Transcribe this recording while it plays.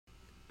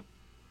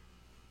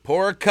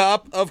Pour a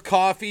cup of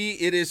coffee.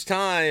 It is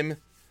time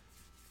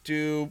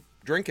to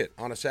drink it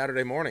on a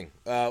Saturday morning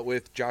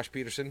with Josh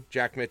Peterson,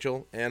 Jack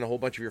Mitchell, and a whole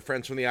bunch of your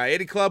friends from the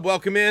I-80 Club.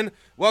 Welcome in.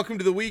 Welcome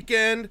to the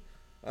weekend.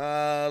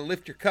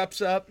 Lift your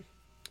cups up.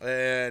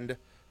 And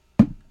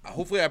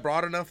hopefully I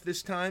brought enough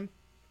this time.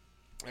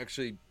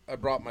 Actually, I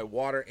brought my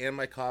water and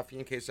my coffee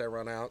in case I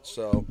run out.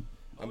 So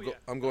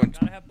I'm going.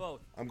 Gotta have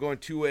both. I'm going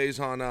two ways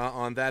on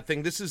that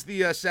thing. This is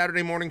the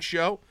Saturday morning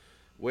show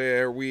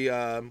where we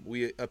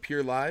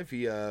appear live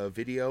via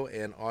video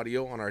and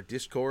audio on our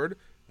Discord,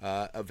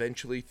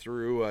 eventually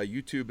through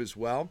YouTube as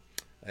well,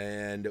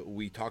 and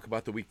we talk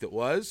about the week that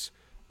was.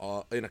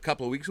 In a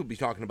couple of weeks, we'll be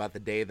talking about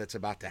the day that's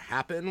about to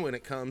happen when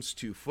it comes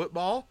to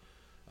football.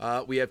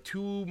 We have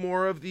three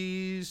more of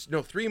these,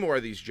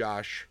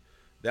 Josh,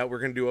 that we're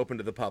going to do open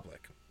to the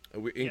public,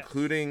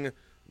 including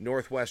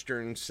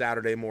Northwestern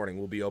Saturday morning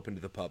will be open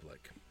to the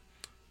public.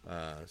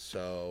 I'm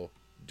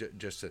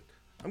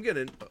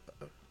getting...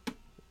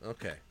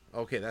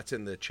 Okay, that's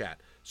in the chat.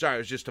 Sorry, it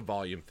was just a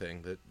volume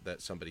thing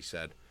that somebody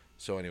said.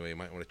 So anyway, you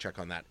might want to check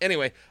on that.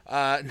 Anyway,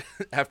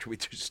 after we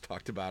just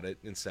talked about it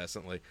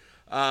incessantly.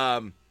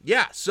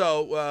 This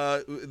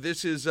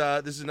is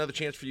another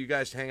chance for you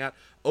guys to hang out.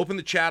 Open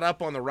the chat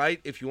up on the right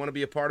if you want to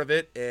be a part of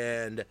it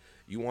and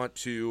you want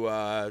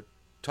to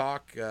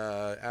talk,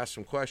 ask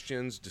some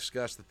questions,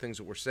 discuss the things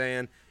that we're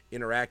saying,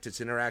 interact. It's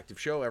an interactive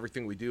show.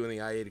 Everything we do in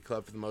the I-80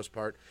 Club, for the most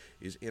part,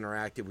 is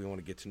interactive. We want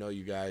to get to know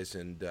you guys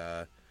and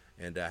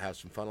have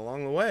some fun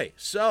along the way.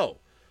 So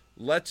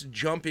let's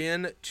jump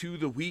in to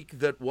the week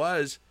that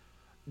was.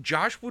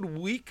 Josh, would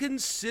we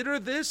consider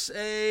this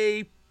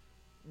a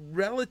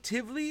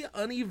relatively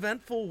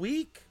uneventful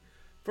week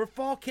for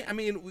fall camp? I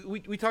mean,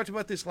 we talked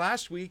about this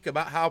last week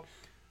about how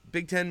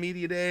Big Ten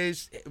Media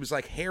Days, it was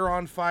like hair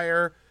on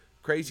fire,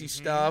 crazy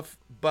stuff,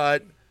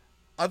 but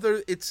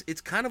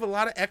it's kind of a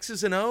lot of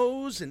X's and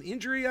O's and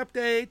injury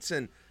updates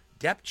and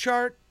depth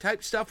chart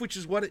type stuff, which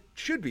is what it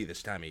should be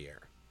this time of year.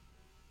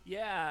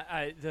 Yeah,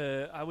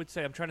 I would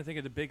say I'm trying to think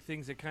of the big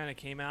things that kind of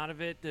came out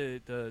of it.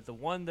 The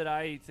one that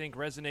I think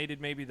resonated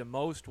maybe the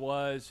most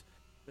was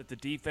that the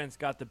defense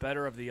got the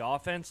better of the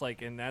offense,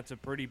 and that's a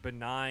pretty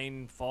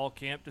benign fall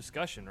camp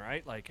discussion,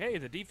 right? Like, hey,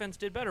 the defense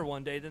did better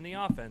one day than the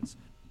offense.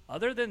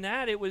 Other than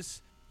that, it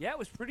was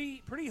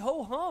pretty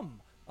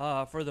ho-hum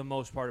for the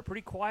most part. A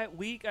pretty quiet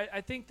week. I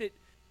think that,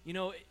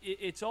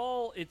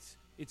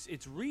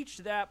 it's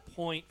reached that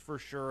point for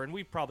sure, and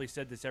we've probably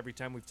said this every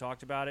time we've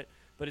talked about it,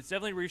 but it's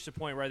definitely reached a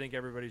point where I think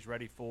everybody's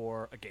ready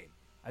for a game.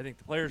 I think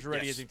the players are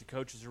ready. Yes. I think the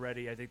coaches are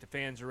ready. I think the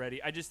fans are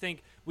ready. I just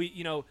think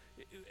we,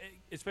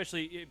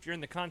 especially if you're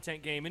in the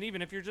content game, and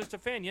even if you're just a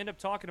fan, you end up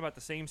talking about the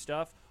same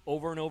stuff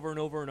over and over and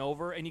over and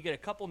over, and you get a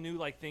couple new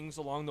things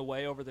along the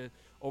way over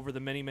the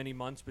many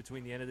months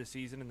between the end of the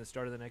season and the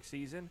start of the next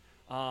season.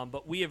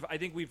 But I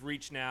think we've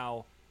reached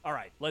now. All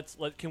right,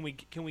 can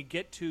we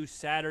get to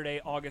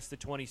Saturday, August the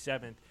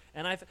 27th?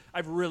 And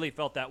I've really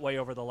felt that way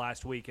over the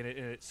last week, and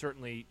it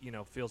certainly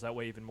feels that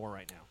way even more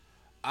right now.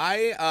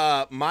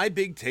 My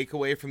big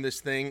takeaway from this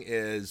thing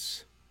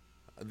is,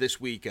 this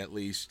week at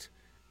least,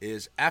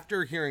 is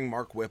after hearing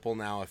Mark Whipple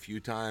now a few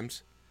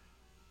times,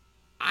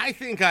 I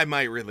think I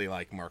might really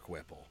like Mark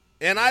Whipple.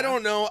 And I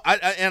don't know,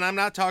 and I'm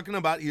not talking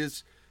about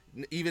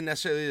even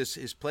necessarily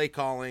his play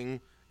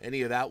calling,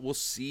 any of that. We'll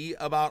see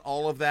about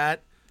all of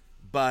that.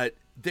 But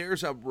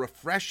there's a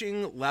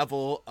refreshing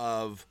level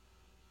of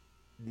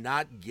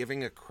not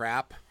giving a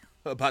crap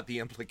about the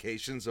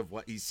implications of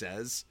what he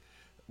says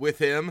with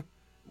him,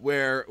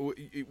 where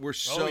we're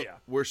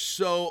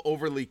so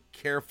overly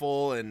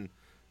careful and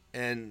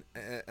I'm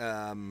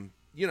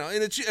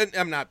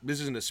not. This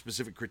isn't a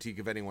specific critique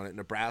of anyone at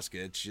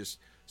Nebraska. It's just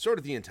sort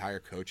of the entire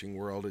coaching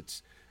world.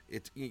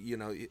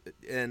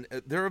 And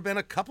there have been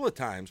a couple of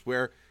times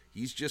where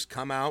he's just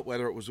come out,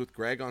 whether it was with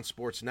Greg on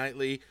Sports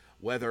Nightly,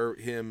 whether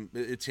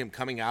it's him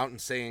coming out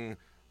and saying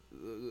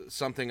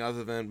something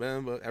other than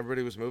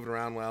everybody was moving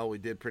around well, we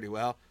did pretty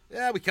well.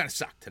 Yeah, we kind of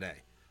sucked today.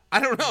 I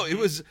don't know. It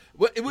was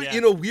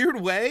in a weird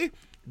way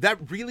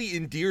that really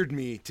endeared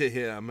me to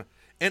him,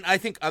 and I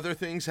think other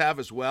things have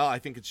as well. I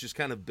think it's just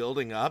kind of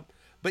building up.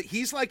 But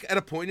he's at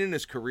a point in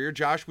his career,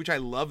 Josh, which I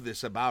love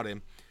this about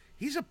him.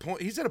 He's at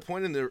a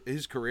point in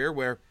his career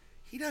where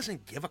he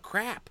doesn't give a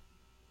crap,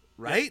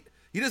 right? Yeah.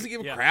 He doesn't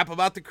give a crap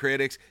about the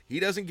critics.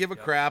 He doesn't give a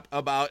crap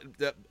about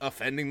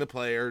offending the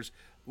players.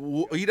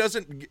 He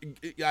doesn't.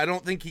 I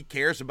don't think he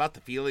cares about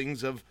the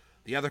feelings of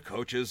the other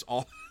coaches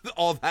all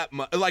that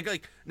much.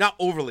 Like not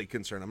overly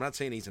concerned. I'm not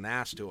saying he's an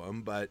ass to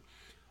him, but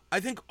I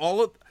think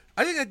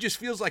that just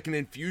feels like an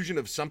infusion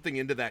of something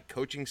into that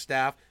coaching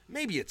staff.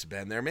 Maybe it's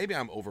been there. Maybe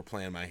I'm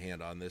overplaying my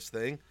hand on this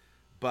thing,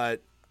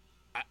 but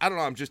I don't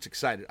know. I'm just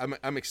excited.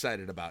 I'm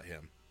excited about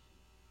him.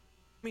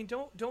 I mean,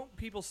 don't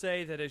people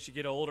say that as you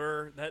get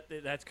older,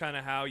 that's kind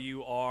of how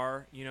you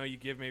are? You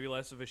give maybe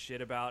less of a shit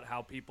about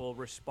how people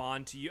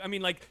respond to you. I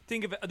mean,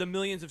 think of the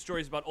millions of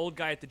stories about old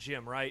guy at the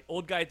gym, right?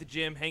 Old guy at the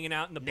gym hanging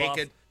out in the buff,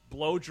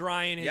 blow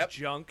drying his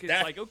junk.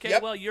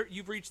 It's well,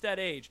 you've reached that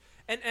age.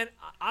 And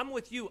I'm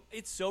with you.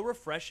 It's so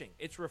refreshing.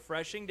 It's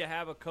refreshing to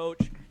have a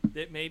coach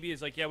that maybe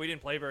is like, yeah, we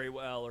didn't play very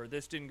well, or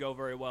this didn't go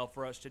very well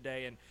for us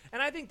today. And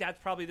I think that's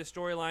probably the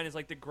storyline, is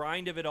like the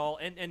grind of it all.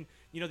 And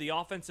the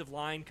offensive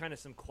line, kind of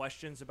some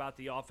questions about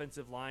the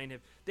offensive line.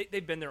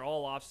 They've been there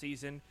all off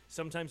season.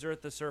 Sometimes they're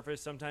at the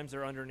surface, sometimes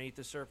they're underneath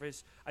the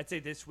surface. I'd say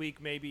this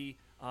week maybe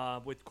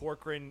with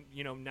Corcoran,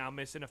 now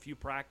missing a few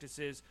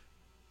practices.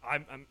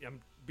 I'm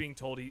being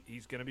told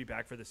he's going to be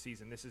back for the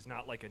season. This is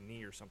not like a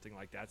knee or something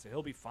like that, so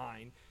he'll be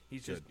fine.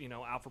 He's just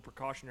out for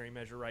precautionary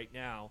measure right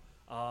now.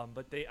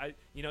 But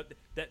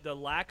the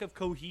lack of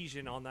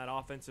cohesion on that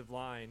offensive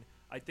line,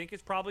 I think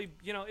it's probably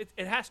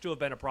it has to have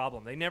been a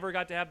problem. They never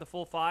got to have the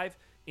full five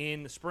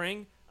in the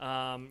spring,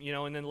 and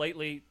then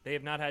lately they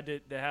have not had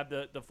to have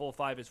the full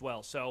five as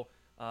well. So.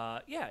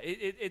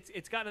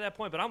 It's gotten to that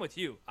point, but I'm with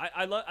you.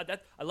 I love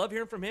that. I love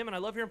hearing from him, and I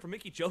love hearing from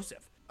Mickey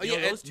Joseph.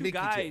 Those two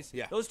guys.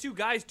 Yeah. Those two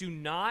guys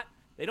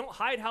they don't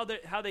hide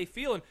how they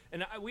feel.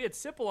 And we had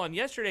Sipple on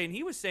yesterday, and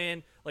he was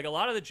saying like a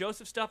lot of the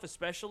Joseph stuff,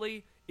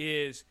 especially,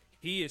 is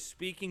he is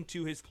speaking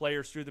to his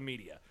players through the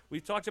media.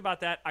 We've talked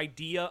about that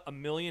idea a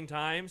million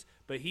times,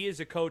 but he is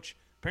a coach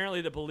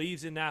apparently that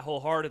believes in that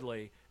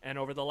wholeheartedly. And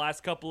over the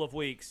last couple of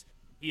weeks,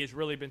 he has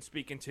really been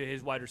speaking to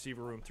his wide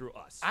receiver room through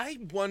us. I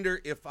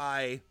wonder if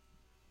I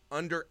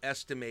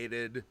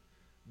underestimated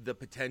the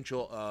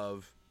potential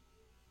of,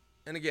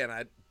 and again,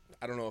 I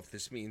don't know if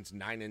this means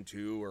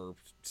 9-2 or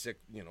 6,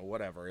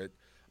 whatever.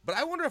 But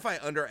I wonder if I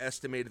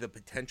underestimated the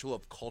potential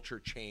of culture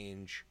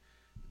change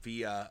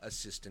via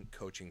assistant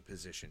coaching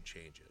position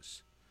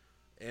changes,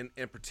 and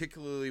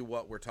particularly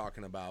what we're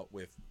talking about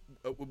with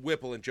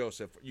Whipple and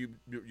Joseph.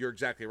 You're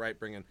exactly right,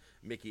 bringing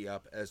Mickey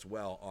up as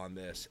well on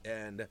this,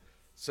 and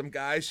some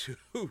guys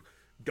who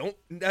don't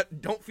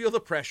feel the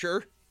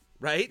pressure,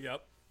 right?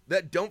 Yep.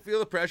 That don't feel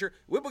the pressure.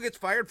 Whipple gets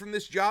fired from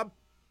this job.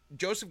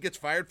 Joseph gets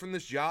fired from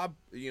this job.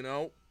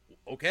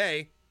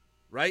 Okay,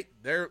 right?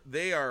 Their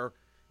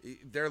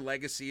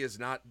legacy is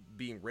not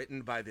being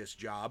written by this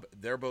job.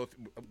 They're both.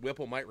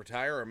 Whipple might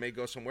retire or may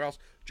go somewhere else.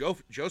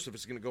 Joseph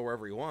is going to go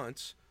wherever he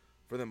wants,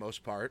 for the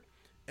most part.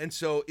 And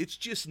so it's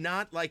just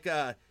not like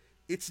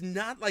it's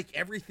not like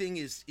everything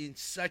is in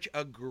such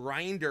a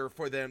grinder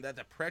for them that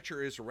the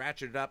pressure is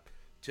ratcheted up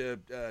to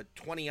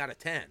 20 out of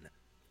 10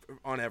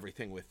 on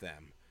everything with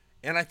them.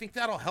 And I think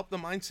that'll help the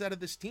mindset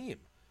of this team.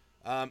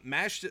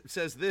 Mash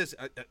says this.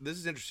 This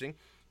is interesting.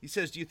 He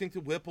says, do you think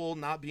that Whipple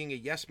not being a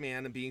yes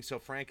man and being so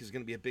frank is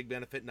going to be a big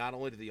benefit not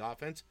only to the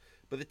offense,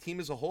 but the team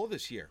as a whole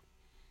this year?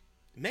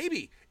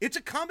 Maybe. It's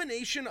a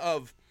combination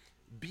of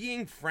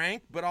being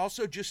frank, but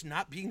also just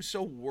not being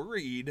so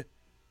worried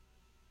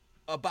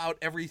about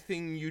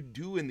everything you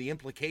do and the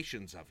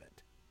implications of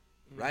it.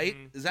 Right?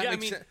 Mm-hmm. Does that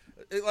make sense?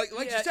 Like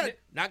you said,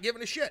 not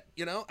giving a shit,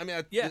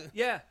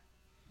 Yeah.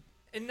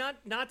 And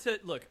not to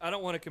look, I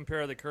don't want to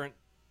compare the current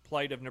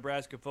plight of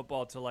Nebraska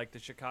football to like the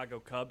Chicago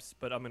Cubs,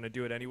 but I'm going to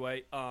do it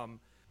anyway.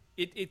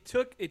 It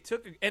took,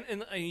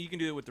 and you can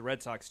do it with the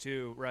Red Sox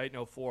too, right?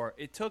 No,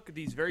 it took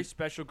these very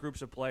special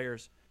groups of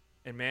players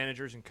and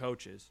managers and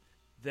coaches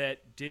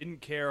that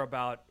didn't care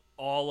about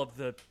all of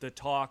the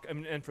talk. I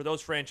mean, and for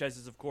those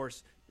franchises, of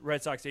course,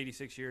 Red Sox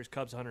 86 years,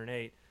 Cubs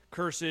 108,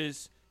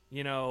 curses,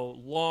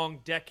 long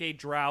decade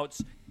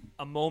droughts.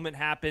 A moment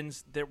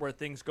happens where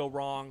things go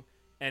wrong.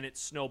 And it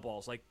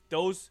snowballs. Like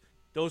those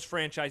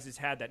franchises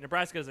had that.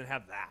 Nebraska doesn't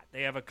have that.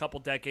 They have a couple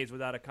decades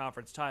without a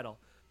conference title.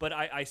 But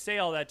I say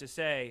all that to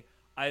say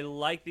I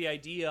like the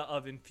idea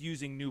of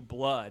infusing new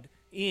blood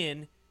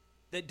in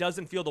that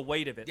doesn't feel the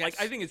weight of it. Yes. Like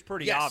I think it's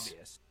pretty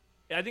obvious.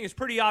 I think it's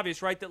pretty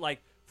obvious, right, that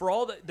like for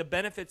all the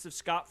benefits of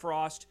Scott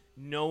Frost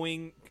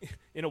knowing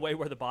in a way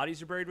where the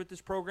bodies are buried with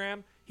this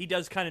program, he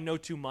does kind of know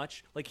too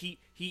much. Like he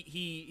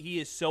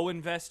is so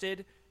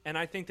invested, and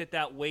I think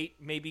that weight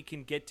maybe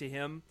can get to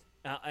him.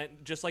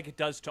 Just like it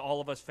does to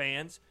all of us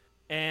fans.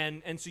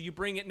 And so you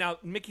bring it. Now,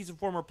 Mickey's a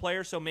former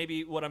player, so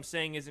maybe what I'm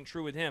saying isn't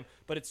true with him,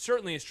 but it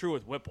certainly is true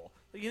with Whipple.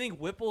 You think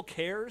Whipple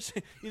cares?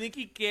 You think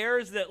he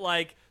cares that,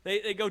 like,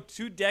 they go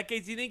 2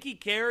 decades? You think he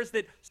cares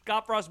that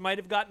Scott Frost might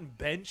have gotten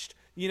benched,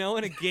 in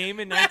a game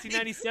in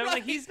 1997? Right.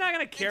 Like, he's not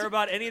going to care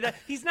about any of that.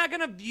 He's not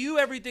going to view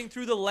everything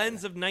through the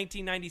lens of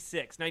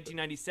 1996,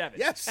 1997.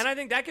 Yes. And I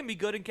think that can be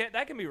good and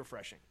that can be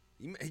refreshing.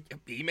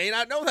 He may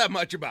not know that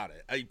much about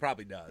it. He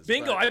probably does.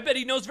 Bingo. I bet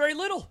he knows very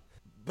little.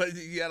 But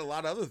he had a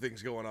lot of other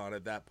things going on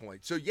at that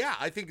point. So, yeah,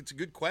 I think it's a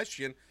good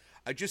question.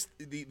 I just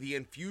the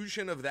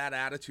infusion of that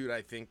attitude,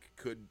 I think,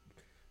 could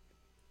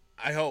 –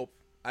 I hope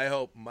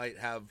might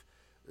have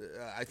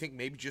I think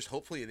maybe just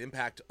hopefully an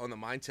impact on the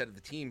mindset of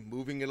the team,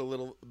 moving it a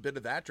little bit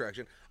of that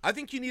direction. I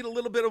think you need a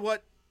little bit of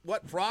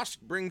what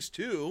Frost brings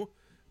too,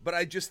 but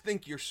I just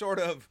think you're sort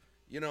of,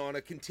 on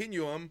a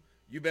continuum.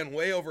 You've been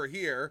way over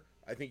here.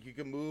 I think you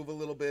can move a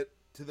little bit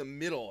to the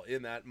middle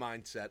in that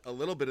mindset. A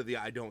little bit of the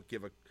I don't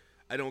give a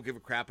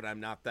crap, and I'm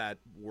not that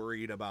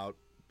worried about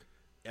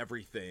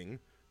everything.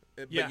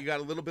 But you got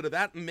a little bit of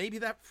that, and maybe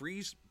that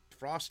frees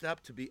Frost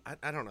up to be.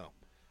 I don't know.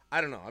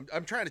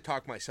 I'm trying to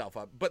talk myself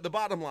up. But the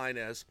bottom line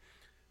is,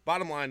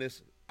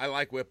 I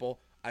like Whipple.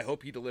 I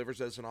hope he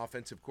delivers as an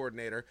offensive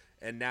coordinator.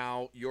 And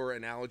now your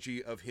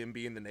analogy of him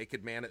being the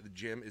naked man at the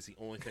gym is the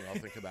only thing I'll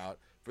think about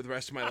for the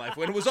rest of my life.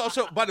 When it was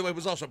also, by the way, it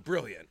was also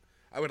brilliant,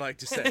 I would like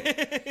to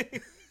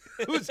say.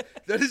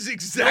 That is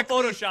exactly.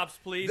 No Photoshops,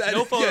 please.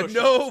 No Photoshops.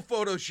 Yeah, no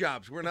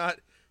Photoshops. We're not.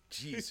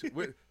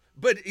 Jeez.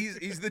 But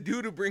he's the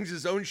dude who brings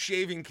his own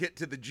shaving kit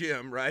to the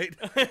gym, right?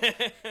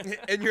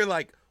 And you're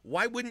like,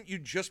 why wouldn't you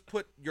just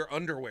put your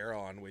underwear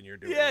on when you're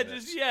doing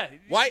this?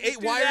 Why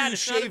are you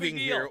shaving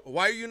here?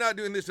 Why are you not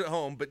doing this at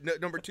home? But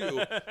number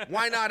two,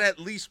 why not at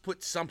least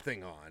put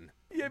something on?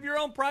 You have your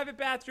own private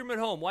bathroom at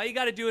home. Why you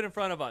got to do it in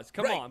front of us?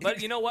 Come on.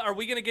 But you know what? Are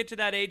we going to get to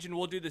that age and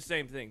we'll do the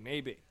same thing?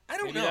 Maybe. I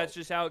don't know. That's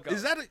just how it goes.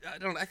 Is that? I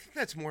don't know. I think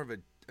that's more of a.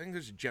 I think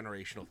there's a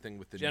generational thing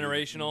with the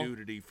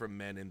nudity from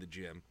men in the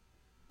gym.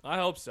 I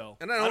hope so.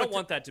 And I don't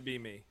want that to be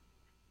me.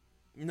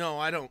 No,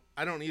 I don't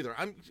either.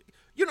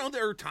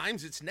 There are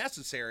times it's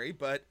necessary,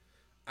 but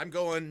I'm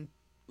going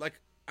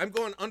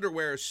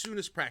underwear as soon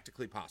as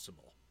practically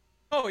possible.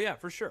 Oh yeah,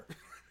 for sure.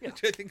 Yeah.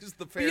 Which I think is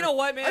the fair. But you know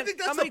what, man? I think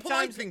that's the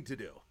polite thing to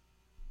do.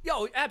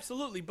 Yo,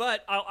 absolutely.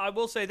 But I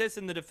will say this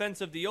in the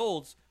defense of the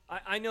olds.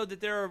 I know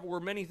that there were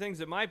many things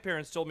that my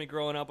parents told me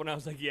growing up when I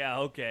was like, yeah,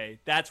 okay,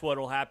 that's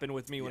what'll happen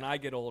with me when I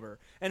get older.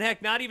 And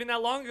heck, not even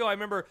that long ago, I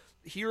remember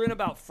hearing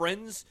about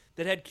friends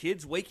that had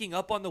kids waking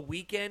up on the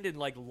weekend and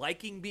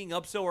liking being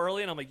up so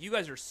early. And I'm like, you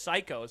guys are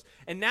psychos.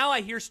 And now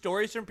I hear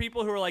stories from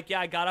people who are like,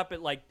 yeah, I got up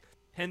at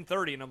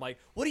 10:30, and I'm like,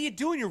 what are you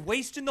doing? You're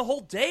wasting the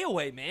whole day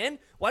away, man.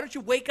 Why don't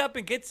you wake up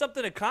and get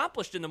something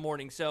accomplished in the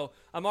morning? So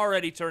I'm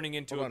already turning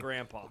into a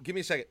grandpa. Give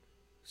me a second.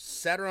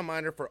 Set a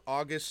reminder for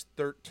August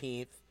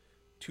 13th,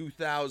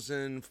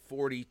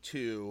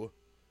 2042.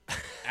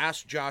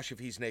 Ask Josh if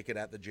he's naked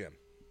at the gym.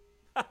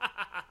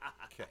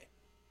 Okay.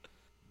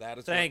 That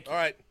is Thank you. All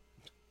right.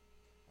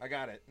 I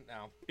got it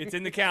now. It's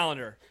in the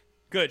calendar.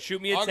 Good.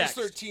 Shoot me a text.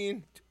 August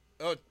 13th.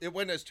 Oh, it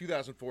went as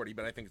 2040,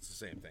 but I think it's the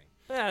same thing.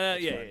 Yeah,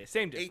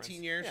 same difference.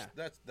 18 years. Yeah.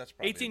 That's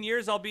probably 18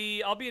 years. I'll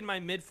be in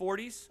my mid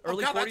 40s,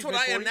 early 40s. That's what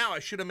mid-40s. I am now. I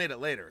should have made it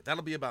later.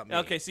 That'll be about me.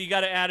 Okay, so you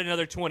got to add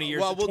another 20 years.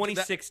 Well,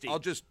 2060. I'll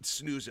just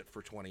snooze it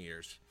for 20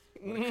 years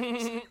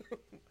when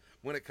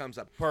it comes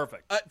up.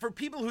 Perfect. For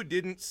people who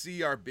didn't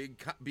see our Be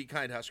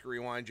Kind Husker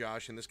Rewind,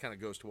 Josh, and this kind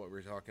of goes to what we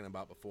were talking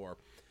about before.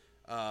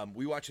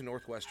 We watched a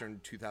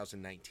Northwestern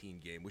 2019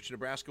 game, which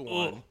Nebraska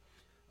won.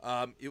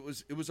 It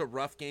was a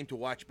rough game to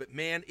watch, but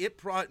man, it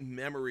brought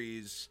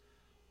memories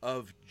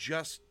of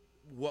just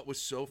what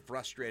was so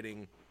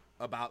frustrating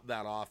about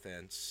that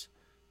offense,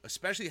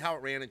 especially how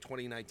it ran in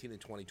 2019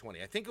 and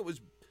 2020. I think it was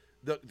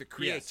the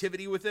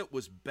creativity with it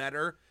was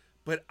better,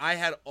 but I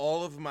had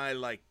all of my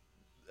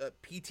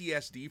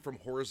PTSD from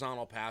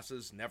horizontal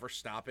passes never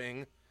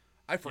stopping.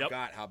 I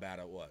forgot how bad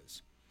it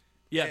was.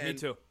 Yeah, me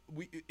too.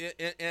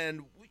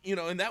 And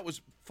that was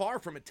far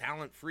from a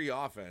talent-free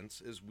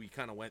offense as we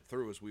kind of went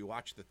through as we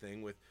watched the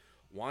thing with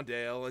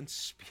Wandale and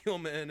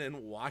Spielman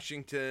and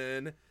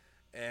Washington,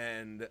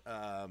 and there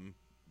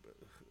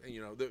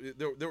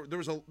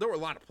were a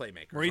lot of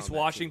playmakers. Maurice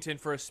Washington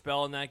for a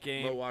spell in that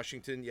game.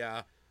 Washington,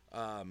 yeah.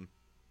 There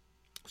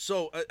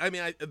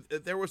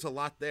was a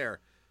lot there,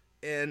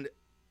 and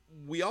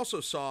we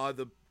also saw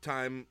the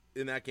time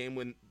in that game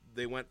when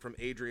they went from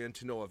Adrian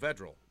to Noah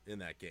Vedral in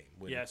that game.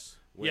 When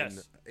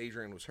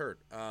Adrian was hurt.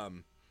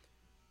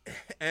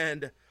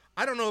 And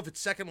I don't know if it's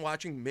second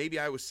watching. Maybe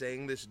I was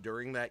saying this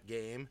during that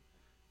game,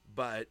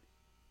 but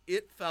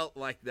it felt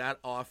like that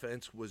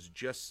offense was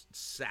just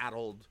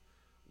saddled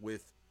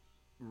with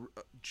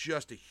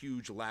just a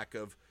huge lack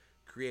of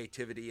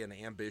creativity and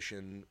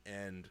ambition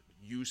and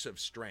use of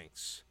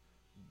strengths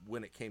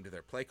when it came to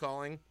their play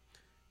calling.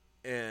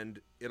 And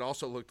it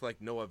also looked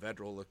like Noah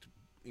Vedral looked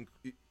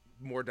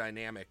more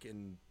dynamic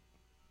in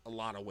a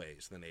lot of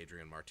ways than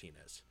Adrian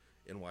Martinez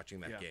in watching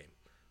that game,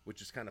 which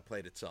has kind of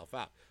played itself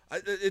out.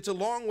 It's a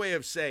long way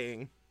of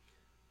saying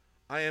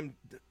I am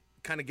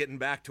kind of getting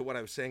back to what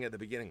I was saying at the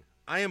beginning.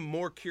 I am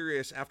more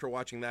curious after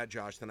watching that,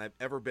 Josh, than I've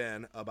ever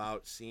been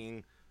about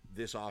seeing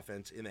this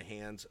offense in the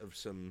hands of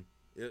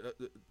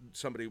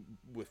somebody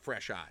with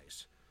fresh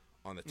eyes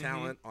on the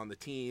talent, on the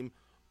team,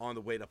 on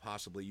the way to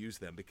possibly use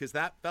them. Because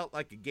that felt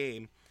like a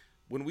game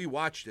when we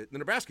watched it. The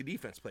Nebraska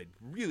defense played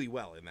really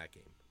well in that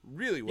game.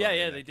 Really well.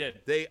 Yeah, they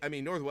did.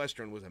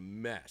 Northwestern was a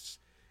mess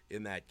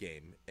in that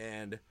game.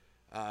 And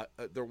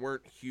there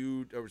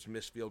was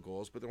missed field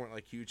goals, but there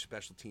weren't huge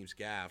special teams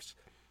gaffes.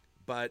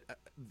 But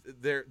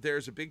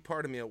there's a big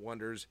part of me that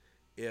wonders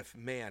if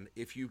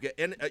you get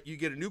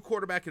a new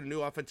quarterback and a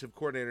new offensive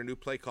coordinator, a new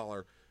play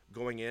caller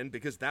going in,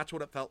 because that's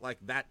what it felt like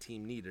that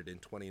team needed in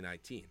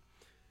 2019.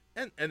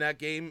 And that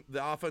game,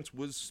 the offense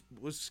was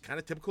kind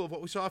of typical of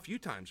what we saw a few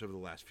times over the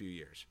last few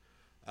years.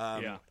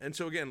 And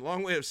so again,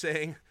 long way of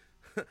saying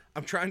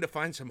I'm trying to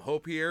find some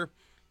hope here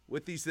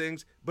with these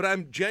things, but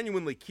I'm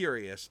genuinely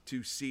curious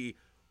to see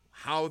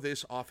how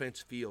this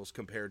offense feels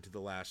compared to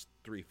the last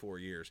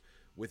 3-4 years.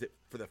 With it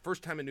for the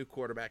first time a new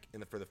quarterback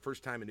and for the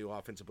first time a new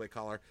offensive play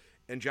caller.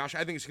 And Josh,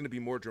 I think it's going to be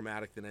more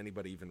dramatic than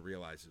anybody even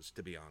realizes,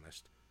 to be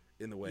honest,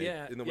 in the way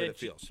that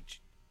feels.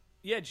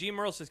 Yeah, G.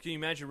 Merle says, can you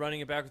imagine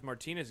running it back with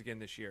Martinez again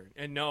this year?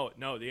 And no,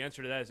 the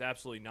answer to that is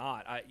absolutely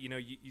not.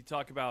 You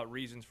talk about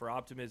reasons for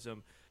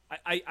optimism.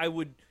 I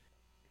would,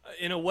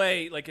 in a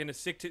way, like in a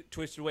sick,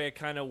 twisted way, I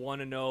kind of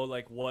want to know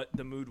like what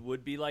the mood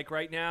would be like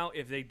right now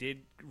if they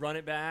did run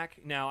it back.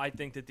 Now, I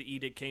think that the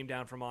edict came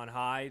down from on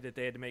high, that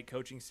they had to make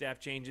coaching staff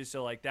changes.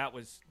 So like that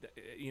was,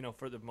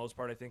 for the most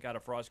part, I think out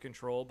of Frost's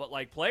control. But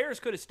like players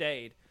could have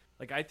stayed.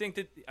 Like I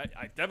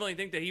definitely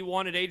think that he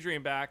wanted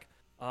Adrian back.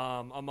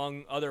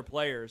 Among other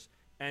players.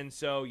 And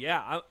so,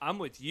 yeah, I'm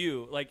with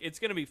you. Like, it's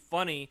going to be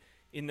funny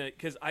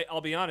because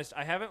I'll be honest,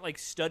 I haven't like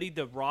studied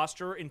the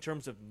roster in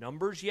terms of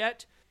numbers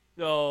yet.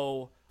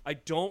 So I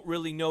don't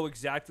really know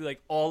exactly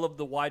like all of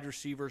the wide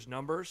receivers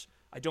numbers.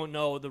 I don't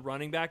know the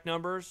running back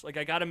numbers. Like,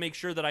 I got to make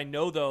sure that I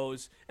know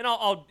those. And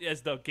I'll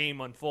as the game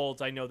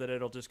unfolds, I know that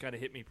it'll just kind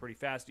of hit me pretty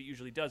fast. It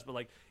usually does. But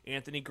like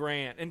Anthony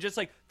Grant and just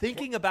like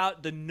thinking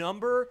about the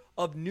number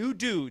of new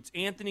dudes,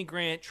 Anthony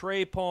Grant,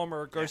 Trey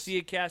Palmer,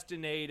 Garcia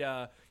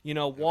Castaneda,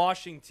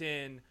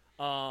 Washington,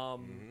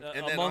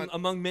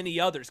 among many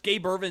others.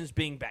 Gabe Irvin's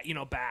being back.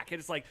 And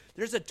it's like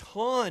there's a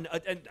ton,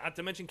 and not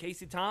to mention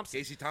Casey Thompson,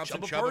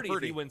 Chubba Purdy,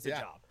 if he wins the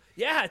job.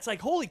 Yeah, it's like,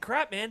 holy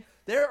crap, man.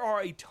 There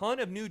are a ton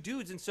of new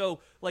dudes. And so,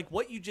 like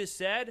what you just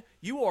said,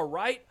 you are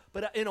right.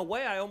 But in a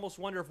way, I almost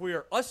wonder if we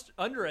are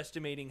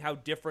underestimating how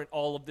different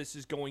all of this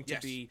is going to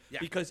be. Yeah.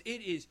 Because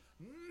it is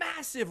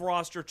massive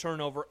roster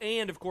turnover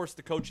and, of course,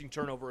 the coaching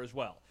turnover as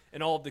well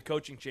and all of the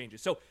coaching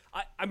changes. So,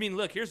 I mean,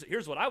 look,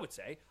 here's what I would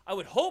say. I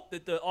would hope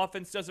that the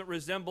offense doesn't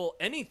resemble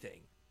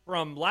anything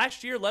from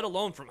last year, let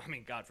alone from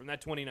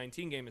that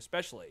 2019 game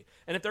especially.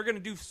 And if they're going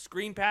to do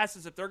screen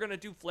passes, if they're going to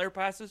do flare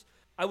passes,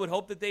 I would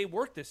hope that they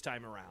work this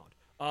time around.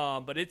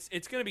 But it's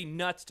going to be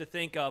nuts to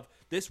think of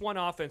this one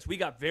offense. We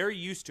got very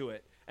used to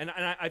it. And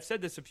I've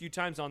said this a few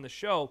times on the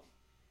show,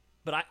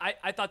 but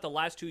I thought the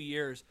last 2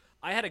 years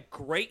I had a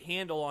great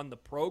handle on the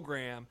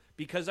program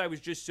because I was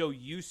just so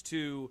used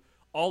to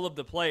all of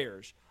the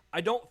players. I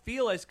don't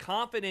feel as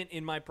confident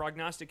in my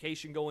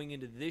prognostication going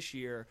into this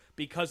year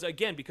because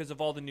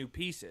of all the new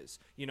pieces.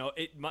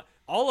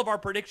 All of our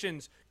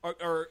predictions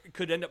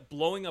could end up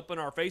blowing up in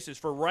our faces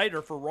for right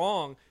or for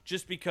wrong,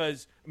 just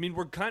because. I mean,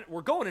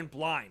 we're going in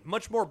blind,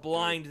 much more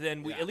blind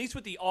than we. At least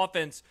with the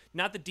offense,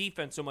 not the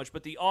defense so much,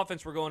 but the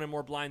offense, we're going in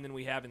more blind than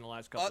we have in the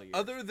last couple of years.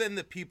 Other than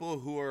the people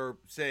who are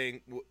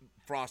saying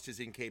Frost is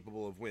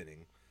incapable of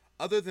winning,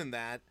 other than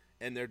that,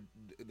 and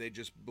they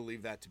just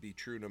believe that to be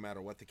true no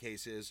matter what the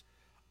case is.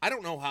 I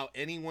don't know how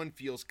anyone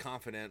feels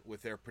confident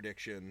with their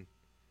prediction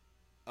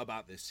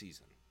about this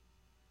season.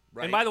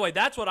 Right? And by the way,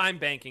 that's what I'm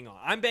banking on.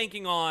 I'm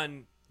banking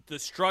on the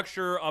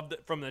structure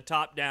from the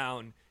top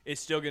down is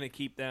still going to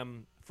keep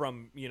them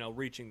from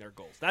reaching their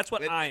goals. That's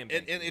what I am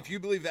banking and if you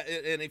believe that,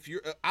 and if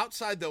you're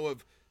outside though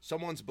of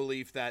someone's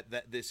belief that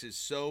this is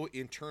so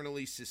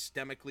internally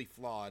systemically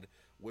flawed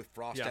with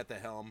Frost at the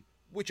helm,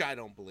 which I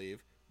don't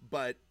believe,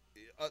 but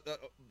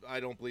I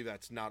don't believe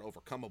that's not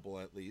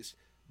overcomable at least.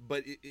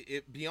 But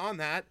beyond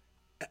that,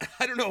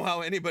 I don't know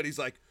how anybody's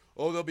like,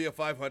 oh, there'll be a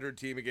 500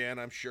 team again.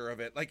 I'm sure of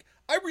it. Like,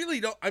 I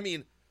really don't. I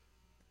mean,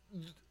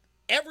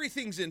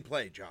 everything's in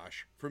play,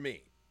 Josh, for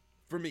me,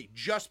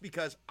 just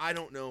because I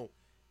don't know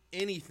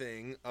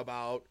anything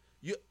about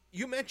you.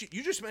 You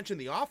just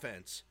mentioned the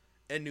offense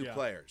and new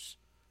players.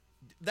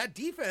 That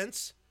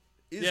defense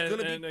is going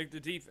to be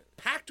the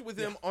packed with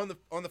them on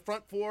the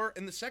front four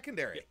and the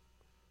secondary. Yeah.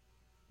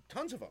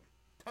 Tons of them.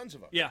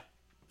 Yeah.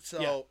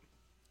 So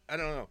I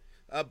don't know.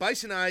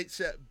 Bison Eye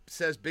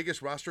says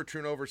biggest roster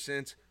turnover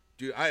since.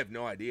 Dude, I have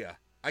no idea.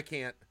 I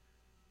can't.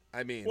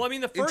 I mean,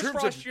 the first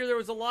Frost year there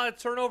was a lot of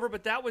turnover,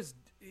 but that was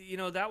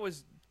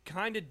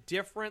kind of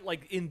different.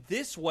 Like in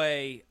this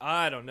way,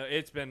 I don't know.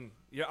 It's been.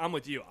 Yeah, I'm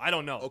with you. I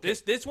don't know. Okay.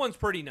 This one's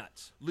pretty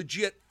nuts.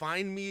 Legit,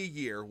 find me a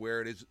year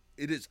where it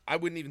is. I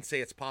wouldn't even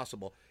say it's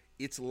possible.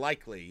 It's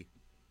likely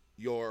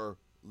your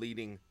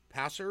leading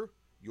passer,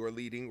 your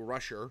leading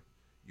rusher,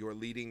 your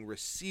leading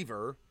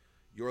receiver,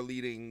 your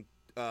leading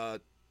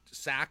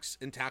sacks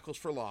and tackles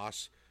for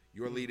loss,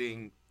 your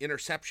leading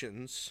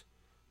interceptions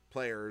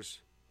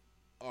players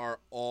are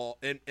all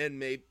and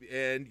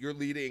your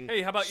leading.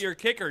 Hey, how about your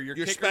kicker? Your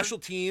kicker? Special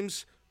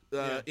teams,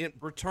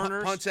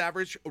 returners, punts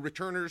average,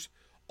 returners,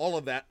 all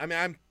of that. I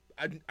mean,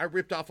 I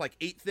ripped off like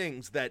 8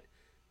 things that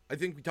I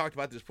think we talked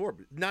about this before,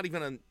 but not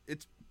even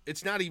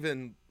it's not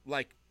even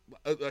like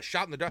a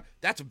shot in the dark.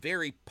 That's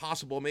very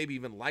possible, maybe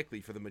even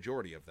likely for the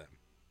majority of them.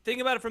 Think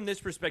about it from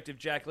this perspective,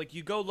 Jack. Like,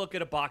 you go look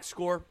at a box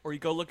score or you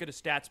go look at a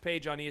stats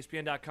page on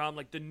ESPN.com,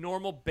 like the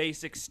normal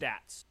basic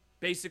stats,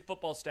 basic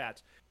football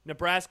stats.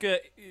 Nebraska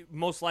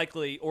most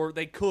likely, or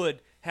they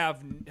could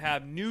have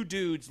new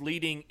dudes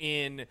leading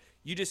in.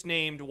 You just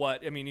named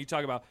what? I mean, you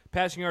talk about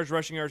passing yards,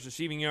 rushing yards,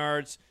 receiving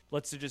yards.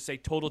 Let's just say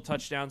total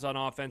touchdowns on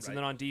offense, and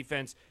then on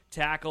defense,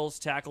 tackles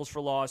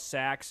for loss,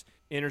 sacks,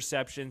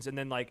 interceptions, and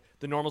then like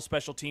the normal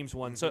special teams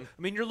one. So, I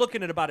mean, you're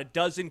looking at about a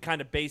dozen kind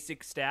of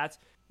basic stats.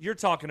 You're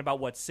talking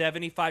about what,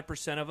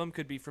 75% of them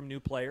could be from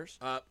new players?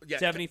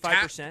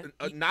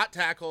 75%. Not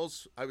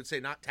tackles. I would say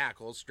not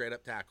tackles. Straight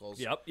up tackles.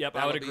 Yep.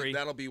 I would agree.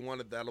 That'll be one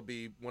of the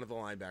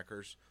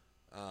linebackers.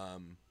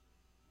 Other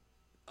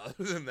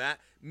than that,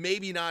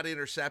 maybe not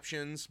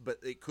interceptions, but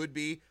it could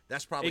be.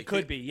 That's probably It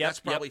could be. Yep, that's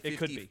probably it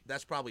could be.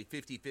 That's probably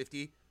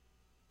 50-50.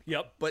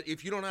 Yep. But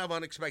if you don't have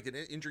unexpected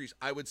injuries,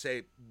 I would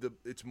say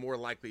it's more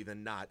likely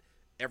than not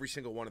every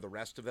single one of the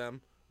rest of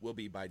them will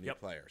be by new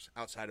players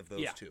outside of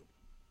those two.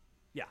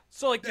 Yeah.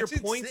 So like That's your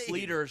points insane.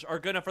 leaders are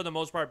gonna for the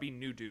most part be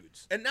new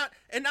dudes. And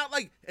not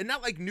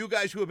like new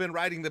guys who have been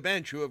riding the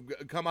bench who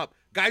have come up.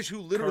 Guys who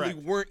literally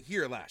Correct. weren't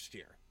here last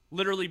year.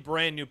 Literally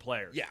brand new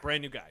players. Yeah.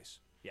 Brand new guys.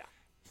 Yeah.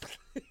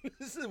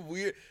 This is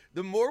weird.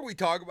 The more we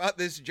talk about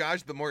this,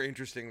 Josh, the more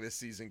interesting this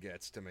season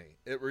gets to me.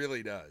 It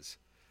really does.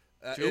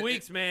 2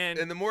 weeks, man.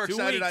 And the more 2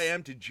 excited I weeks.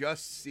 am to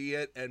just see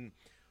it and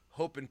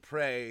hope and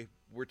pray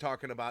we're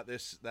talking about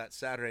this that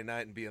Saturday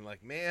night and being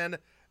like, man,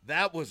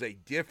 that was a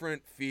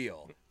different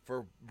feel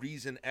for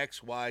reason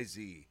X, Y,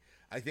 Z.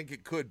 I think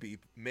it could be.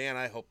 Man,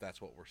 I hope that's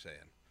what we're saying.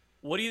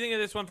 What do you think of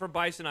this one from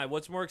Bison Eye?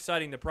 What's more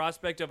exciting, the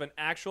prospect of an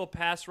actual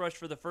pass rush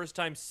for the first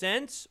time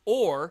since,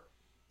 or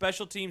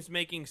special teams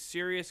making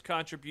serious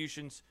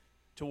contributions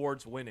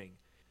towards winning?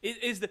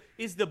 Is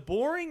the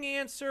boring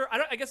answer?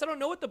 I guess I don't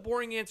know what the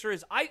boring answer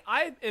is.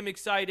 I am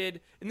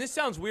excited, and this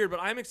sounds weird, but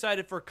I'm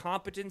excited for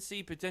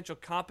potential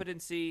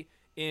competency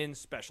in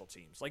special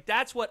teams. Like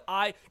that's what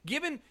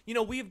given,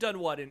 we've done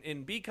what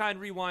in Be Kind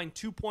Rewind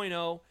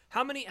 2.0.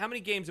 How many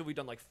games have we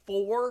done? Like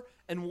 4.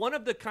 And one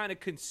of the kind of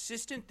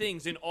consistent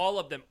things in all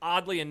of them,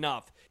 oddly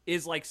enough,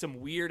 is like some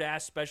weird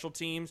ass special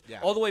teams.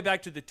 Yeah. All the way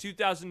back to the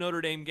 2000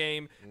 Notre Dame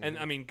game, and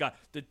I mean, God,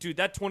 that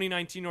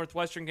 2019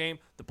 Northwestern game,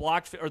 the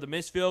blocked or the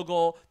missed field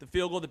goal, the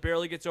field goal that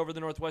barely gets over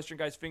the Northwestern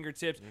guy's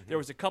fingertips. There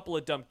was a couple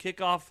of dumb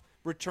kickoff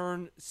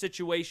return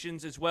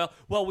situations as well.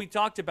 Well, we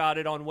talked about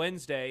it on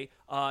Wednesday.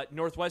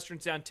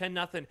 Northwestern's down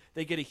 10-0.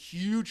 They get a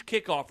huge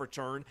kickoff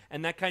return,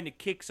 and that kind of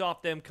kicks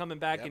off them coming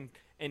back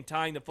and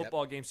tying the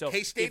football game. So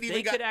K-State if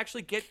they could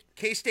actually get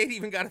K-State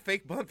even got a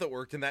fake bunt that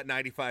worked in that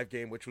 95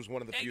 game, which was one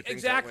of the few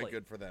things that went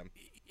good for them.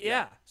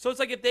 Yeah. So it's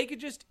like if they could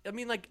just,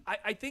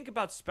 I think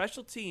about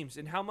special teams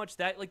and how much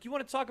that, like, you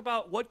want to talk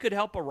about what could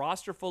help a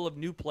roster full of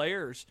new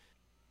players.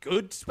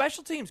 Good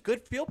special teams,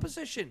 good field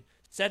position,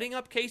 setting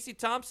up Casey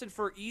Thompson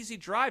for easy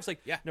drives.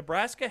 Like,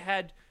 Nebraska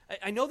had,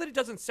 I know that it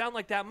doesn't sound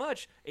like that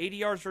much, 80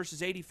 yards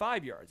versus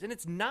 85 yards. And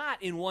it's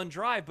not in one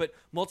drive, but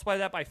multiply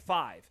that by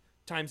 5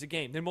 times a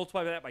game. Then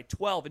multiply that by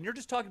 12. And you're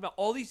just talking about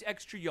all these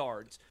extra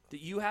yards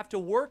that you have to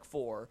work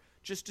for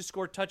just to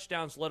score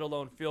touchdowns, let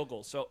alone field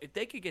goals. So if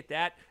they could get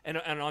that, and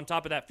on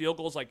top of that, field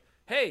goals, like,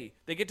 hey,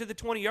 they get to the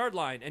 20-yard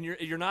line, and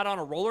you're not on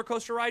a roller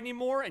coaster ride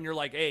anymore, and you're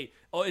like, hey,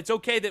 it's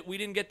okay that we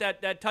didn't get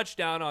that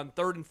touchdown on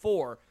 3rd and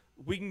 4.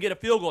 We can get a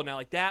field goal now.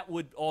 Like, that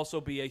would also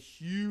be a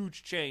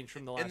huge change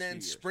from the last few years.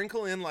 And then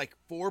sprinkle in like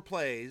 4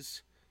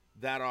 plays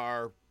that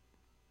are,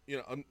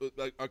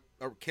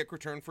 a kick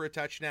return for a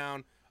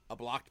touchdown, a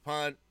blocked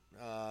punt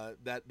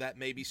that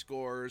maybe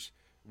scores,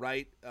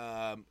 right?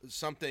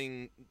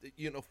 Something,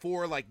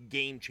 4 like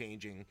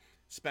game-changing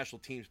special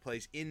teams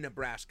plays in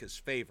Nebraska's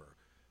favor,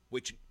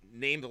 which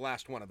name the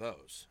last one of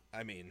those.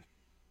 I mean,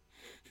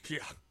 yeah,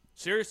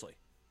 seriously.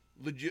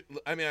 Legit.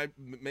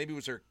 Maybe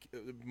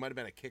it might have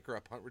been a kick or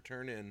a punt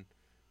return, and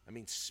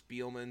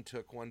Spielman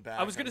took one back.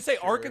 I was going to say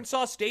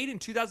Arkansas State in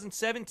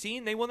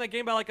 2017. They won that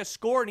game by like a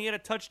score, and he had a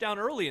touchdown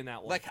early in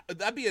that one. Like,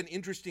 that'd be an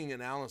interesting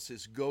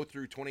analysis. Go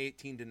through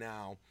 2018 to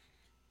now,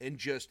 and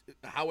just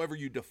however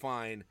you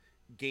define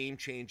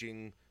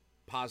game-changing,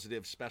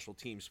 positive special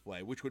teams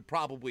play, which would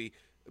probably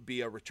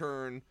be a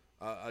return,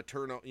 a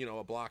turn,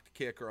 a blocked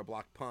kick or a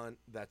blocked punt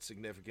that's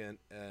significant,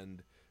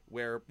 and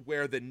where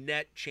the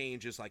net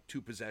change is like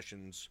 2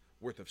 possessions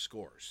worth of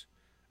scores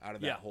out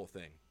of that whole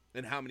thing.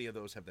 And how many of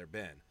those have there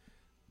been?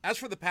 As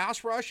for the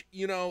pass rush,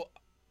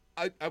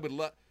 I would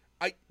love.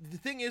 The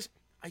thing is,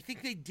 I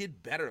think they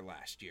did better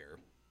last year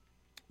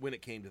when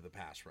it came to the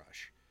pass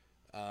rush.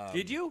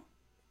 Did you?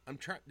 I'm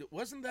trying.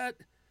 Wasn't that?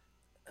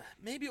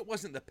 Maybe it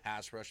wasn't the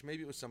pass rush.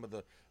 Maybe it was some of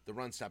the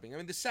run stopping.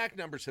 The sack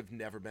numbers have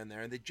never been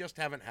there, and they just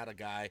haven't had a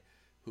guy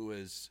who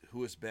has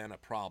been a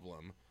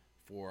problem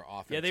for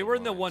offense. Yeah, they were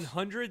in the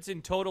 100s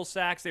in total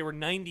sacks. They were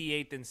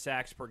 98th in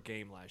sacks per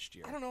game last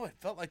year. I don't know. It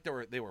felt like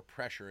they were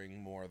pressuring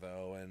more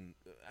though, and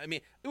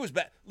it was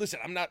bad. Listen,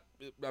 I'm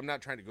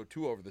not trying to go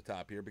too over the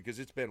top here because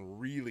it's been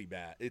really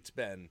bad. It's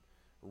been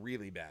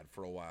really bad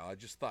for a while. I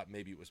just thought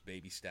maybe it was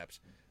baby steps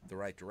the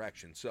right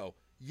direction. So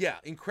yeah,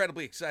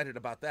 incredibly excited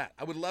about that.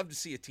 I would love to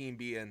see a team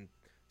be in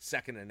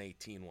 2nd and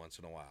 18 once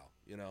in a while.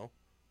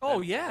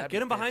 Oh yeah,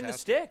 get them behind the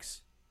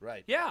sticks.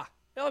 Right. Yeah,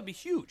 that would be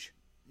huge.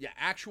 Yeah,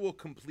 actual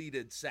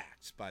completed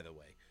sacks, by the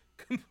way.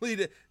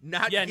 Completed,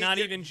 not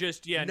even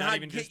just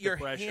your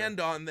pressure. hand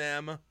on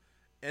them,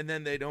 and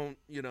then they don't,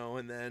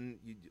 and then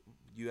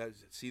you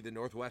guys see the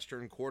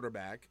Northwestern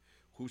quarterback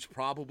who's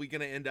probably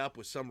going to end up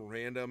with some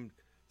random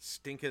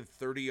stinking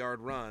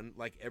 30-yard run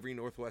like every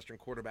Northwestern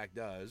quarterback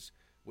does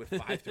with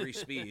 5.3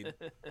 speed,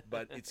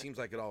 but it seems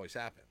like it always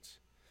happens.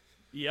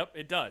 Yep,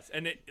 it does.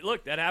 And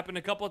look, that happened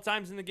a couple of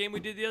times in the game we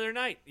did the other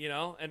night,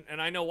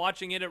 and I know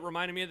watching it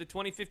reminded me of the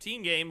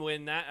 2015 game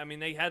when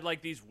they had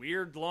like these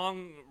weird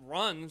long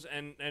runs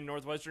and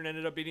Northwestern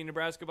ended up beating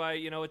Nebraska by,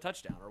 a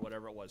touchdown or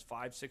whatever it was,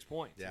 5-6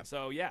 points. Yeah. And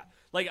so, yeah,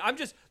 like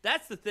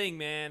that's the thing,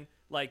 man.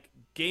 Like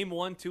game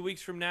 1, 2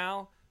 weeks from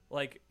now,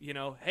 like,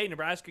 hey,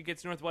 Nebraska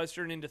gets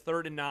Northwestern into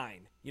 3rd and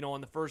 9, on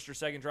the first or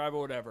second drive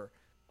or whatever.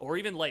 Or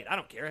even late. I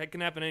don't care. It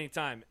can happen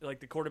anytime. Like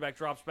the quarterback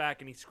drops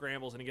back and he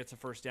scrambles and he gets a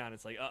first down.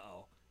 It's like,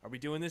 uh-oh. Are we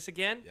doing this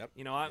again? Yep.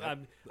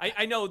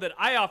 I know that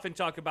I often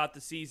talk about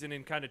the season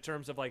in kind of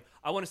terms of like,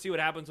 I want to see what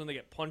happens when they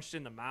get punched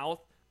in the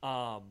mouth.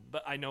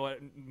 But I know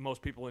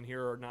most people in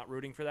here are not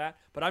rooting for that.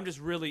 But I'm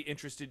just really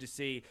interested to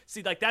see,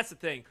 like, that's the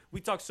thing.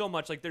 We talk so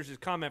much. Like, there's this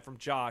comment from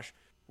Josh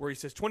where he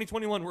says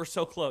 2021 we're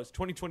so close,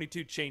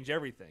 2022 change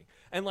everything,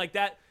 and like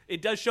that it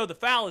does show the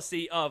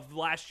fallacy of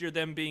last year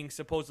them being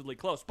supposedly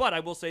close. But I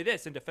will say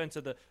this in defense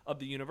of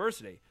the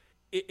university,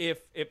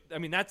 if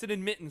that's an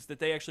admittance that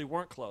they actually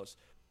weren't close.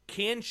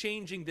 Can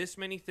changing this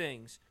many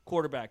things,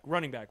 quarterback,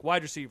 running back,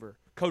 wide receiver,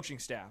 coaching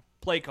staff,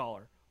 play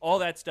caller, all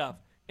that stuff,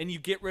 and you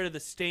get rid of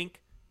the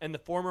stink and the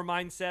former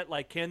mindset,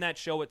 like, can that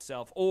show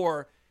itself,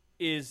 or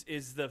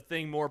is the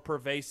thing more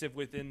pervasive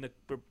within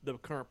the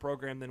current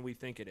program than we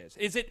think it is?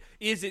 Is it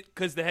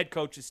because the head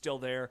coach is still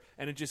there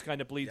and it just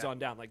kind of bleeds on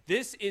down? Like,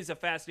 this is a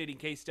fascinating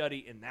case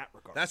study in that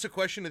regard. That's a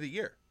question of the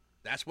year.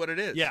 That's what it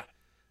is. Yeah.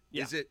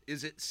 Is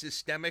it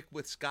systemic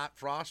with Scott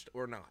Frost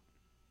or not?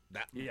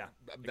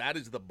 That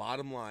is the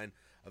bottom line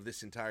of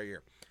this entire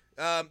year.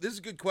 This is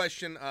a good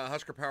question.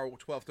 Husker Power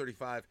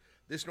 1235.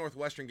 This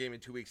Northwestern game in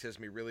 2 weeks has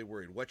me really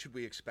worried. What should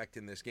we expect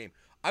in this game?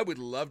 I would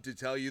love to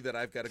tell you that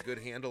I've got a good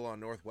handle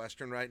on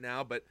Northwestern right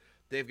now, but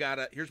they've got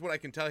here's what I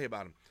can tell you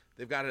about them.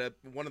 They've got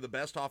one of the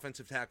best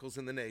offensive tackles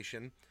in the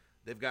nation.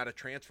 They've got a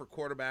transfer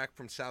quarterback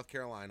from South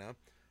Carolina.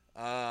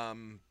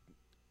 And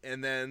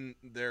then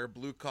they're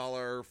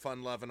blue-collar,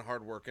 fun-loving,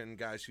 hard-working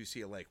guys who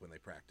see a lake when they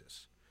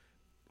practice.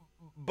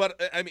 But,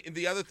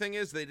 the other thing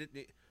is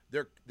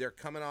they're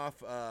coming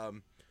off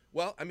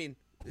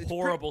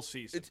horrible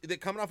season. They're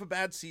coming off a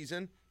bad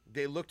season.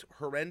 They looked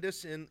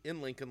horrendous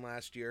in Lincoln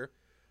last year.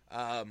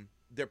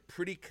 They're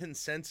pretty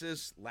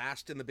consensus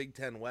last in the Big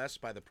Ten West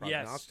by the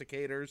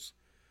prognosticators.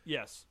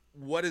 Yes.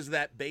 What is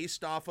that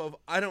based off of?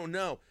 I don't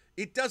know.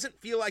 It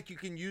doesn't feel like you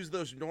can use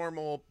those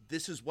normal,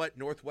 this is what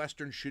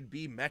Northwestern should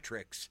be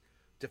metrics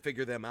to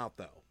figure them out,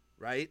 though,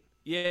 right?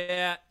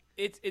 Yeah,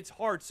 it's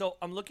hard. So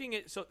I'm looking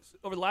at,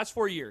 over the last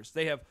 4 years,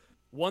 they have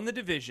won the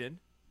division.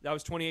 That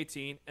was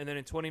 2018. And then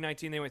in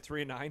 2019, they went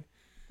 3-9.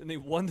 Then they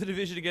won the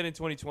division again in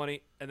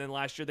 2020, and then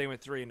last year they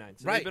went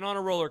 3-9. So they've been on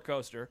a roller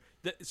coaster.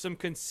 Some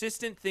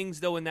consistent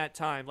things, though, in that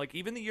time, like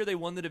even the year they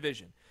won the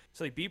division.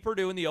 So they beat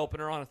Purdue in the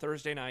opener on a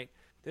Thursday night.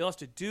 They lost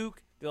to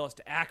Duke. They lost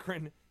to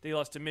Akron. They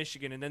lost to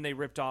Michigan, and then they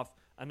ripped off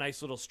a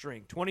nice little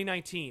string.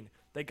 2019,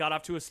 they got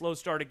off to a slow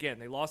start again.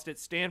 They lost at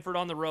Stanford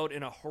on the road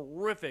in a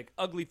horrific,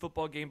 ugly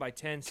football game by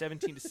 10,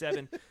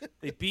 17-7.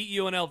 They beat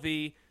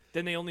UNLV.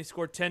 Then they only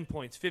scored 10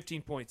 points,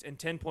 15 points, and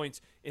 10 points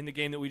in the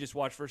game that we just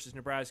watched versus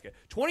Nebraska.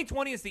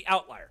 2020 is the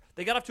outlier.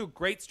 They got off to a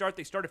great start.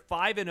 They started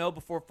 5-0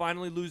 before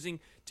finally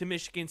losing to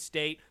Michigan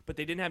State, but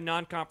they didn't have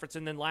non-conference.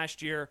 And then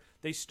last year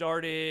they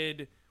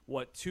started,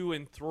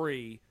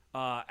 2-3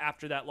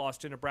 after that loss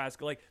to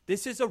Nebraska. Like,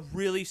 this is a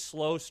really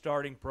slow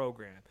starting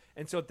program.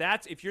 And so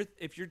that's, if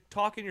you're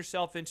talking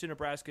yourself into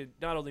Nebraska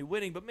not only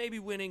winning, but maybe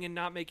winning and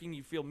not making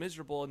you feel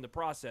miserable in the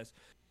process,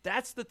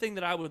 that's the thing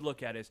that I would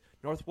look at is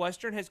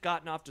Northwestern has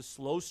gotten off to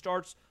slow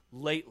starts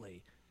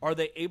lately. Are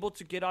they able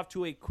to get off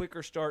to a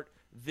quicker start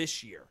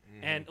this year?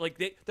 Mm-hmm. And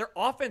their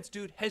offense,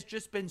 dude, has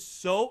just been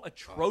so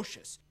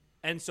atrocious.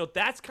 And so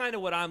that's kind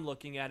of what I'm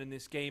looking at in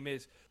this game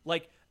is,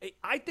 like,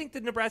 I think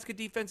the Nebraska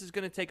defense is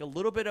going to take a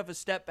little bit of a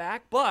step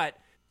back, but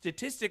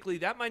statistically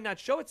that might not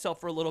show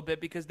itself for a little bit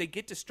because they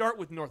get to start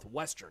with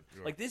Northwestern.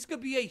 Sure. Like, this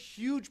could be a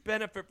huge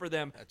benefit for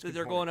them that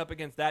they're going up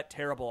against that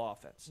terrible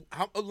offense.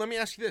 Let me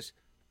ask you this.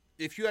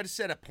 If you had a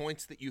set of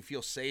points that you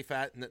feel safe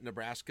at and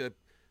that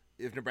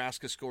if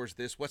Nebraska scores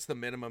this, what's the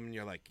minimum? And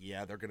you're like,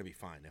 yeah, they're going to be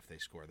fine if they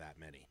score that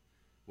many.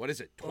 What is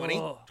it, 20,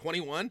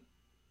 21?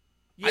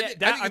 Yeah,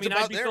 I think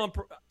I'd be feeling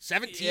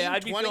 17, yeah,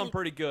 I'd 20, be feeling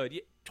pretty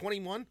good.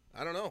 21?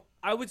 I don't know.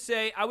 I would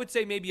say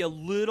maybe a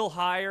little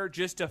higher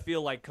just to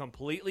feel like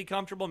completely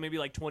comfortable, maybe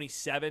like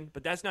 27,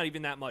 but that's not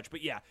even that much.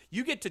 But yeah,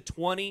 you get to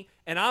 20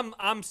 and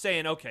I'm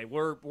saying, okay,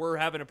 we're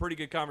having a pretty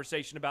good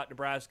conversation about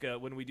Nebraska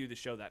when we do the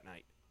show that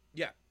night.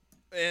 Yeah.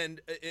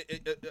 And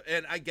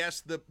I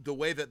guess the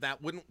way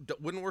that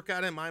wouldn't work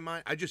out in my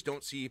mind, I just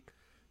don't see,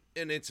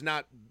 and it's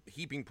not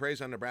heaping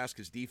praise on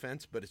Nebraska's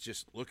defense, but it's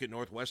just look at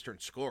Northwestern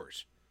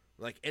scores,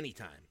 like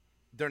anytime.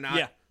 They're not.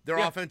 Yeah. Their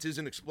offense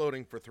isn't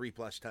exploding for 3+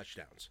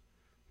 touchdowns.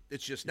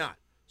 It's just not.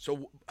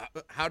 So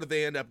how do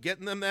they end up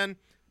getting them then?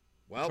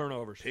 Well,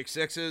 turnovers, pick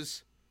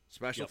sixes,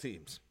 special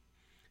teams.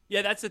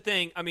 Yeah, that's the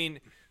thing. I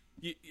mean,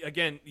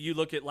 Again, you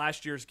look at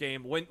last year's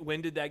game.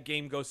 When did that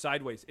game go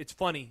sideways? It's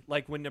funny,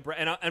 like when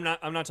Nebraska. And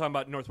I'm not talking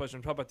about Northwestern.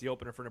 I'm talking about the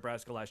opener for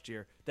Nebraska last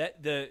year.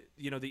 That the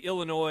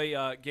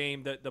Illinois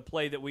game, the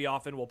play that we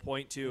often will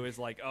point to is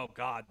like, oh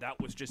God,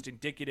 that was just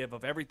indicative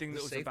of everything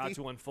that was about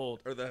to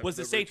unfold. Was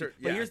the safety? Return,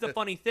 yeah. But here's the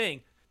funny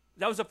thing: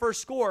 that was the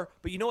first score.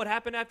 But you know what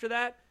happened after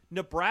that?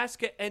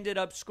 Nebraska ended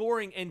up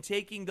scoring and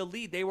taking the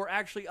lead. They were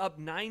actually up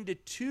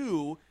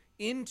 9-2.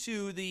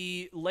 Into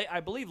the late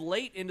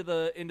into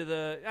the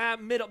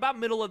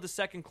middle of the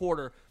second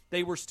quarter,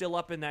 they were still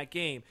up in that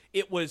game.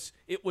 It was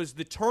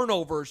the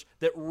turnovers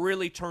that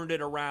really turned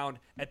it around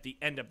at the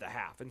end of the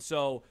half, and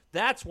so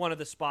that's one of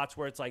the spots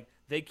where it's like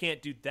they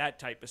can't do that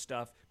type of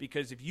stuff,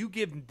 because if you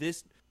give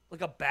this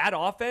like a bad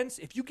offense,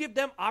 if you give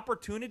them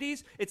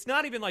opportunities, it's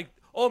not even like,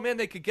 oh man,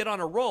 they could get on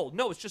a roll.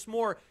 No, it's just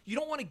more, you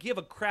don't want to give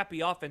a crappy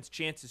offense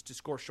chances to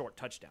score short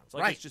touchdowns.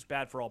 Like, it's just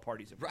bad for all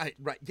parties involved.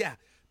 Right, yeah.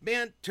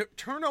 Man,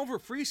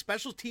 turnover-free,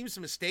 special teams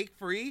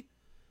mistake-free,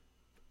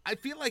 I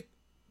feel like,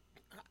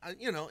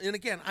 and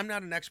again, I'm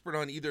not an expert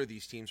on either of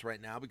these teams right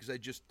now because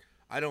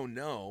I don't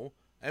know.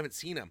 I haven't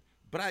seen them.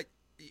 But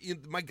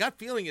my gut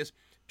feeling is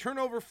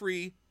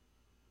turnover-free,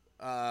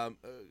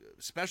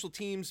 special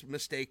teams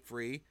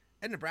mistake-free,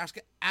 and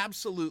Nebraska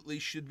absolutely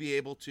should be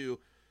able to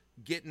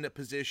get in a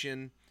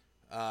position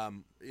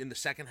in the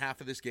second half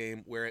of this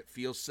game where it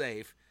feels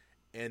safe.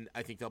 And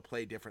I think they'll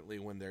play differently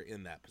when they're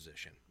in that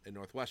position. And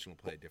Northwestern will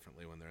play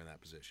differently when they're in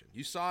that position.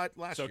 You saw it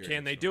last year. So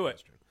can they do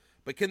it?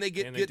 But can they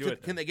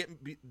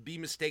be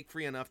mistake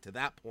free enough to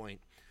that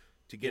point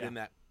to get in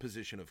that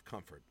position of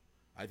comfort?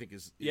 I think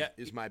is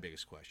my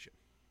biggest question.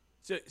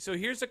 So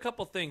here's a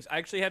couple things. I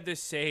actually have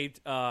this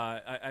saved.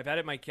 I've had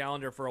it in my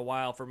calendar for a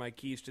while for my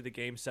keys to the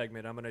game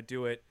segment. I'm going to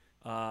do it.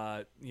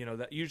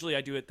 Usually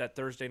I do it that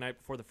Thursday night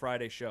before the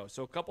Friday show.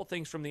 So a couple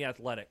things from the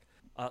Athletic.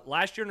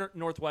 Last year,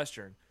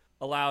 Northwestern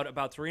allowed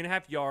about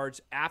 3.5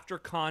 yards after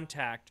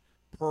contact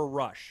per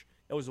rush.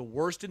 It was the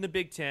worst in the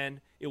Big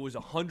Ten. It was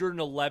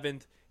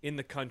 111th in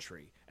the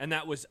country. And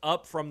that was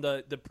up from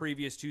the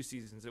previous two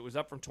seasons. It was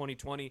up from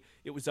 2020.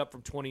 It was up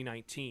from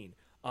 2019.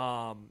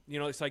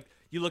 It's like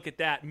you look at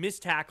that.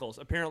 Missed tackles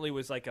apparently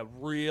was like a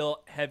real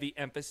heavy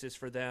emphasis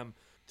for them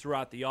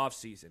throughout the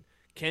offseason.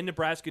 Can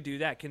Nebraska do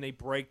that? Can they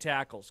break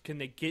tackles? Can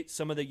they get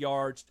some of the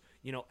yards,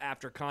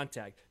 after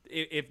contact?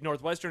 If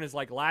Northwestern is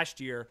like last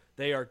year,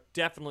 they are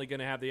definitely going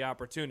to have the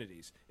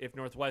opportunities. If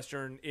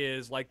Northwestern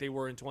is like they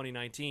were in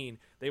 2019,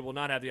 they will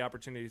not have the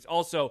opportunities.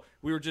 Also,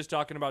 we were just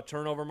talking about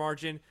turnover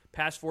margin.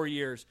 Past 4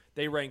 years,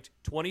 they ranked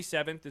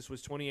 27th. This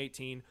was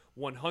 2018,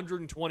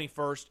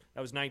 121st.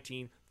 That was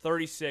 19,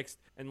 36th,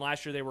 and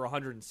last year they were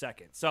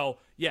 102nd. So,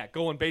 yeah,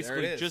 going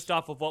basically just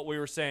off of what we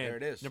were saying. There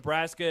it is.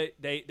 Nebraska,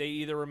 they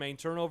either remain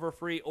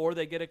turnover-free or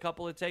they get a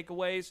couple of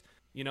takeaways,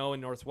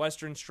 and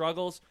Northwestern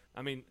struggles.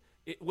 I mean,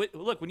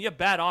 look, when you have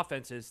bad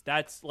offenses,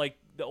 that's like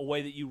a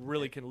way that you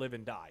really can live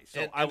and die.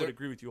 So I would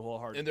agree with you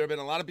wholeheartedly. And there have been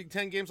a lot of Big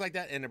Ten games like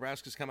that, and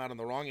Nebraska's come out on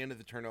the wrong end of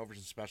the turnovers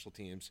and special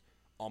teams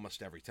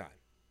almost every time,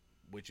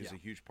 which is a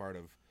huge part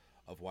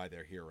of why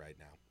they're here right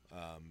now.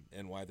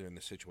 And why they're in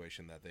the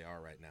situation that they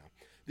are right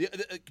now.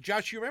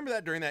 Josh, you remember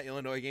that during that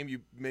Illinois game?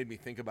 You made me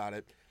think about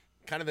it.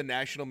 Kind of the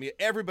national media.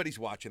 Everybody's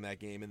watching that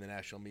game in the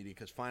national media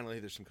because finally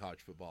there's some college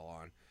football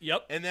on.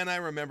 Yep. And then I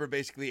remember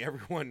basically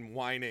everyone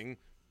whining,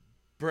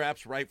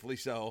 perhaps rightfully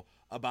so,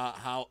 about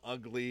how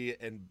ugly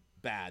and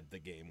bad the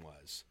game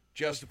was.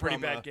 Just a pretty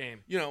bad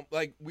game.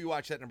 Like we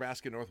watched that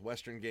Nebraska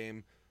Northwestern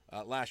game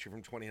last year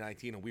from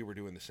 2019, and we were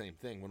doing the same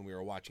thing when we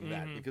were watching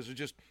that because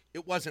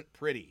it wasn't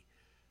pretty.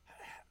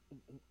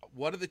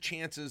 What are the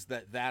chances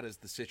that is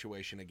the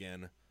situation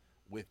again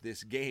with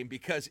this game?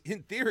 Because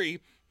in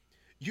theory,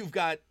 you've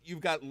got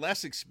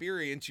less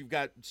experience. You've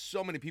got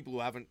so many people who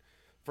haven't,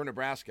 for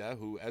Nebraska,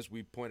 who, as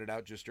we pointed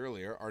out just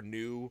earlier, are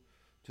new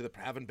to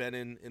haven't been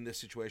in this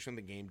situation,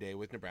 the game day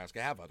with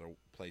Nebraska, have other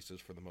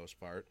places for the most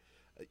part.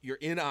 You're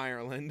in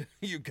Ireland.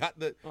 You got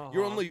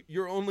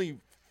you're only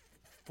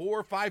 4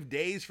 or 5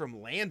 days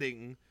from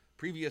landing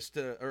previous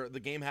to, or the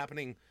game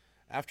happening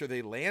after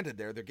they landed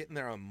there. They're getting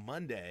there on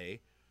Monday.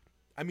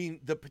 I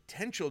mean, the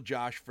potential,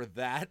 Josh, for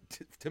that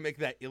to make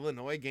that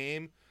Illinois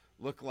game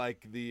look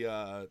like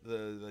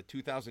the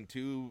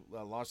 2002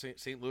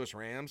 St. Louis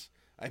Rams.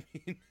 I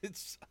mean,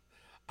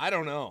 I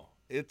don't know.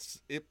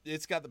 It's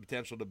got the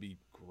potential to be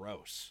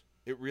gross.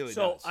 It really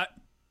does.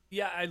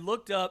 I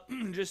looked up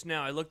just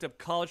now. I looked up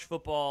college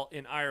football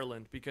in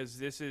Ireland because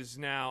this is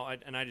now,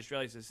 and I just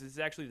realized this is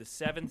actually the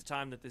 7th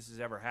time that this has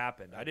ever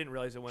happened. I didn't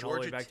realize it went all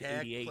the way back to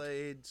 88. Georgia Tech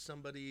played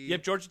somebody.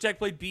 Yep, Georgia Tech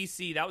played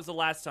BC. That was the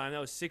last time.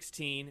 That was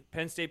 16.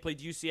 Penn State played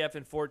UCF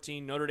in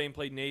 14. Notre Dame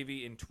played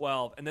Navy in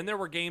 12. And then there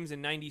were games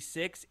in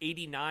 96,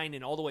 89,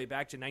 and all the way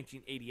back to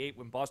 1988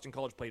 when Boston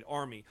College played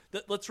Army.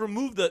 Let's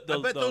remove the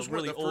I bet those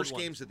really weren't the old first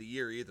ones. games of the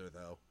year either,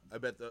 though. I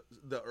bet the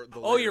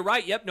Oh, you're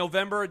right. Yep,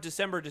 November,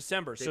 December.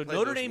 So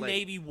Notre Dame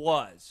Navy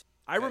was.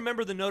 I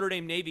remember the Notre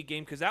Dame Navy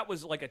game because that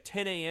was like a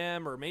 10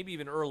 a.m. or maybe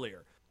even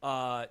earlier.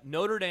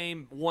 Notre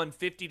Dame won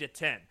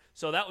 50-10.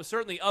 So that was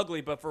certainly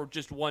ugly, but for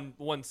just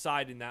one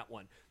side in that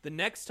one. The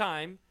next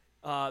time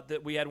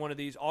that we had one of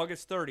these,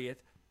 August 30th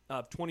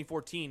of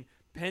 2014.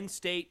 Penn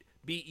State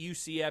beat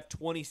UCF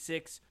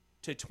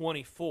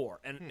 26-24,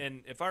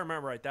 and if I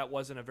remember right, that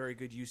wasn't a very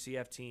good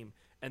UCF team.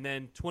 And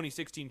then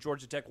 2016,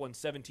 Georgia Tech won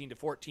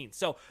 17-14.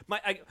 So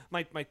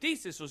my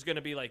thesis was going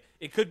to be like,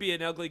 it could be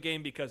an ugly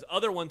game because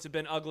other ones have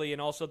been ugly,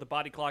 and also the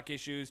body clock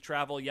issues,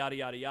 travel, yada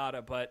yada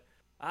yada. But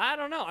I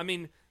don't know. I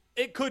mean,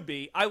 it could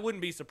be. I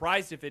wouldn't be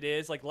surprised if it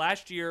is. Like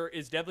last year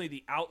is definitely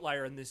the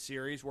outlier in this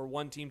series where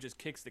one team just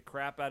kicks the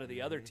crap out of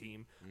the other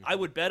team. I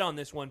would bet on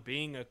this one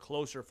being a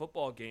closer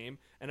football game,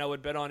 and I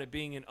would bet on it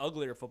being an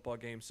uglier football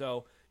game.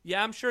 So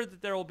yeah, I'm sure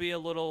that there will be a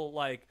little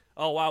like,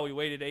 oh wow, we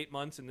waited 8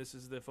 months and this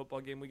is the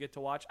football game we get to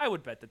watch. I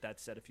would bet that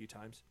that's said a few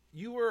times.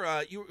 You were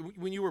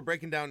when you were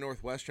breaking down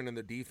Northwestern and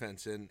the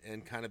defense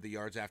and kind of the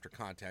yards after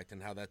contact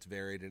and how that's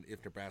varied and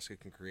if Nebraska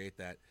can create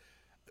that.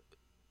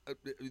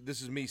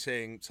 This is me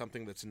saying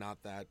something that's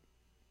not that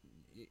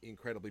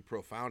incredibly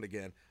profound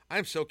again.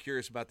 I'm so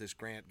curious about this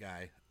Grant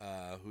guy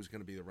who's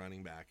going to be the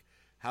running back.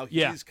 How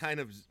he's kind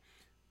of,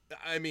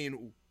 I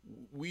mean,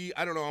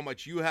 I don't know how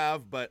much you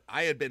have, but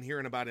I had been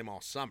hearing about him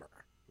all summer.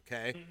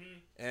 Okay.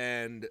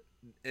 And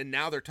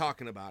now they're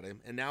talking about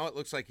him, and now it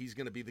looks like he's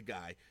going to be the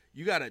guy.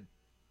 You've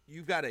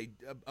got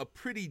a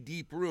pretty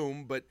deep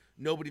room, but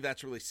nobody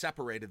that's really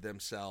separated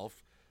themselves.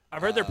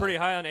 I've heard they're pretty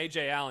high on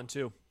A.J. Allen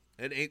too.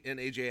 And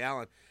A.J.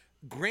 Allen.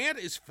 Grant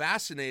is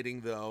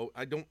fascinating, though.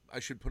 I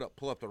should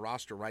pull up the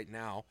roster right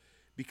now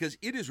because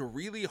it is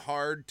really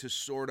hard to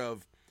sort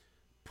of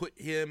put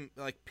him,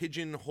 like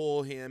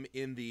pigeonhole him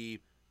in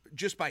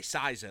just by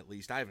size at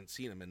least. I haven't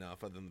seen him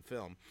enough other than the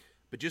film.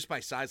 But just by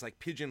size, like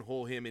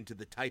pigeonhole him into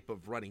the type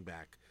of running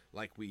back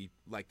like we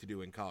like to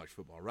do in college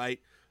football, right?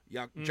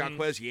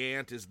 Jaquez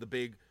Yant is the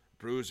big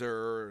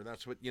bruiser.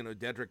 That's what,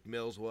 Dedrick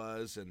Mills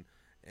was,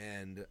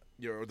 and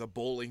the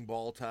bowling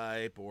ball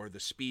type or the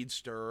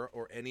speedster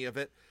or any of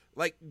it.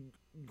 Like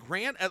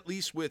Grant, at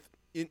least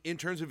in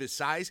terms of his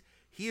size,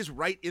 he is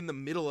right in the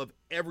middle of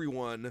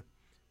everyone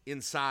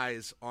in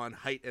size on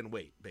height and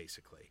weight,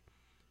 basically.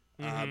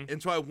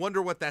 And so I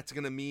wonder what that's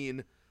going to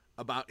mean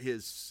about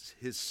his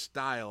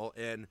style,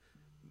 and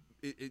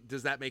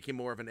does that make him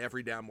more of an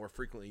every down, more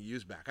frequently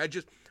used back?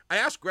 I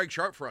asked Greg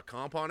Sharp for a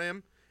comp on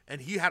him,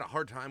 and he had a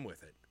hard time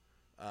with it.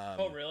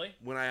 Oh, really?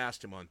 When I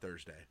asked him on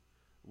Thursday,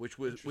 which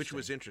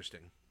was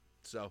interesting.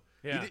 So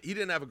yeah. He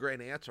didn't have a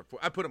great answer for.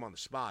 I put him on the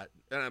spot,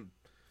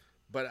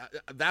 but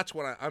that's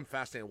what I'm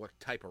fascinated what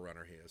type of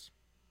runner he is.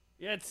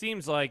 Yeah, it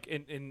seems like,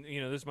 and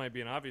this might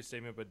be an obvious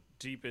statement, but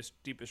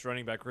deepest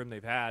running back room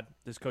they've had,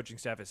 this coaching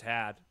staff has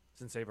had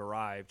since they've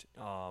arrived.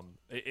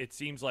 It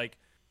seems like,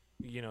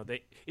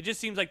 it just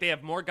seems like they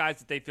have more guys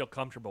that they feel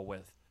comfortable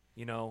with,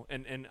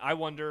 and I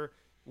wonder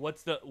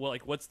what's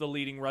the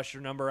leading rusher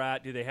number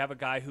at? Do they have a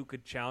guy who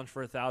could challenge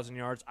for 1,000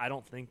 yards? I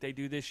don't think they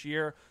do this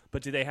year,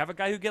 but do they have a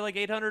guy who get like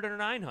 800 or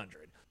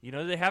 900?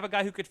 Do they have a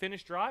guy who could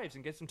finish drives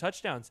and get some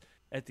touchdowns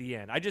at the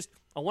end?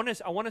 I want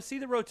to see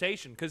the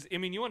rotation because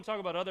you want to talk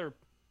about other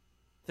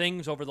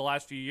things over the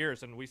last few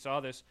years, and we saw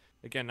this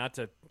again, not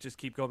to just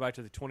keep going back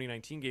to the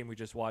 2019 game we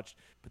just watched,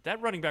 but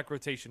that running back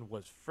rotation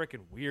was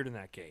freaking weird in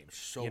that game.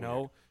 So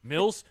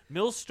weird.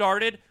 Mills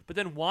started, but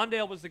then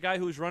Wandale was the guy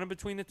who was running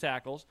between the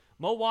tackles.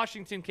 Mo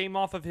Washington came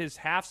off of his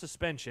half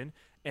suspension,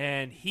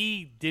 and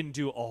he didn't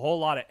do a whole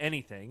lot of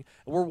anything.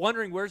 We're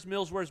wondering, where's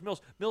Mills?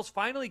 Mills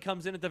finally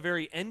comes in at the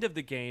very end of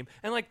the game,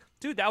 and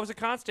dude, that was a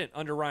constant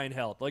under Ryan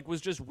Held.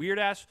 Was just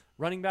weird-ass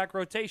running back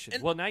rotation.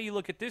 Well, now you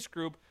look at this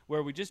group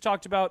where we just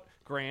talked about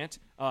Grant.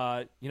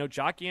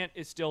 Jock Yant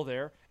is still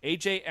there.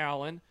 A.J.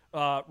 Allen,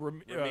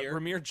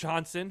 Ramir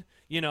Johnson,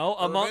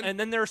 and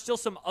then there are still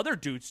some other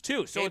dudes,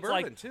 too. So Gabe it's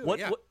Ervin, too, what,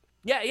 yeah.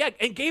 Yeah,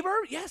 and Gabe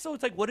Ervin, yeah. So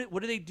it's like, what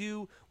do they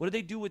do? What do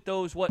they do with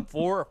those 4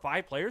 or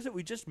 5 players that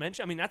we just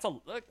mentioned? That's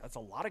a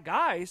lot of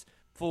guys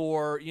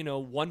for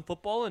one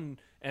football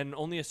and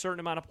only a certain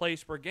amount of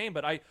plays per game.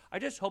 But I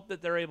just hope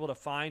that they're able to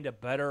find a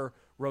better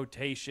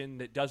rotation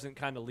that doesn't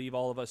kind of leave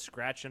all of us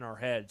scratching our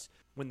heads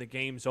when the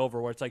game's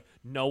over, where it's like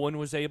no one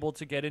was able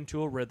to get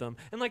into a rhythm.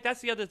 And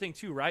that's the other thing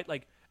too, right?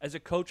 As a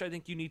coach, I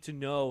think you need to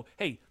know,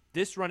 hey,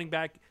 this running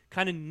back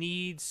kind of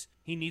needs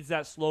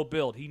that slow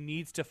build. He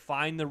needs to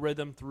find the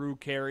rhythm through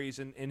carries,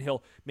 and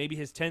maybe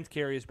his 10th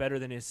carry is better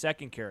than his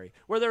second carry.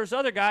 Where there's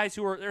other guys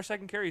who their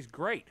second carry is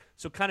great.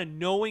 So kind of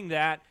knowing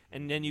that,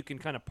 and then you can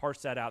kind of parse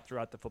that out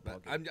throughout the football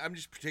game. I'm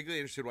just particularly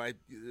interested why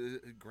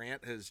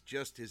Grant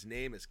his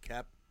name is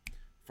kept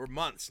for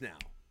months now.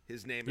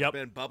 His name has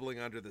been bubbling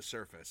under the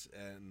surface,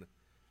 and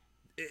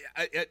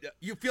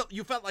you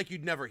felt like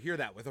you'd never hear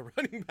that with a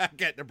running back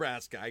at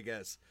Nebraska, I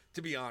guess,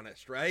 to be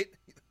honest, right?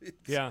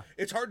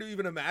 It's hard to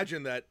even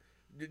imagine that.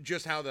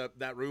 Just how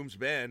that room's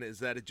been is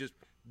that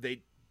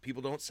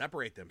people don't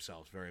separate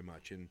themselves very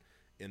much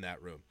in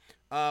that room.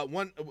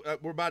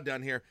 We're about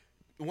done here.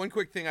 One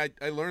quick thing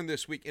I learned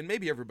this week, and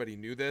maybe everybody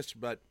knew this,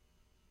 but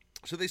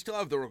so they still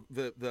have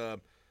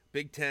the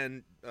Big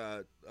Ten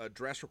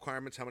dress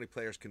requirements, how many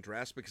players can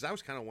dress, because I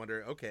was kind of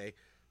wondering, okay,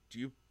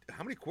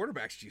 how many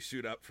quarterbacks do you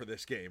suit up for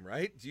this game,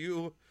 right? Do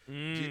you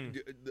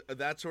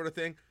that sort of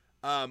thing?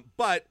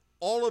 But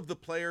all of the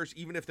players,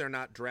 even if they're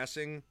not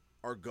dressing,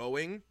 are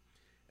going.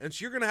 And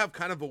so you're going to have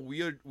kind of a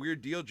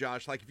weird deal,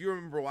 Josh. Like if you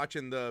remember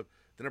watching the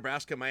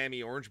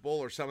Nebraska-Miami Orange Bowl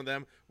or some of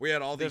them, where you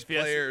had all these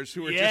players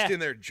who were just in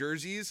their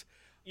jerseys.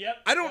 Yep.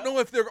 I don't know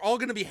if they're all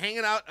going to be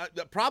hanging out,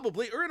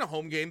 probably, or in a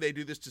home game. They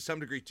do this to some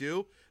degree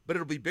too, but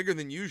it'll be bigger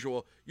than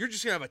usual. You're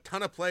just going to have a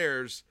ton of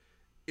players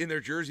in their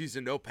jerseys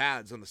and no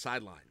pads on the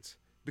sidelines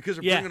because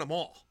they're bringing them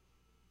all.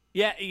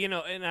 Yeah,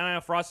 and I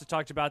know Frost has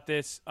talked about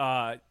this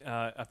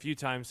a few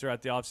times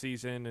throughout the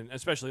offseason, and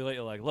especially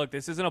lately, like, look,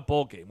 this isn't a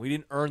bowl game. We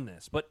didn't earn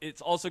this, but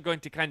it's also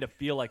going to kind of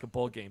feel like a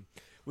bowl game,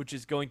 which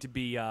is going to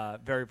be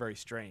very, very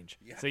strange.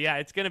 Yeah. So, yeah,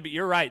 it's going to be –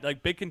 you're right,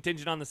 like big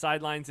contingent on the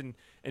sidelines and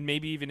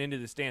maybe even into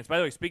the stands. By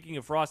the way, speaking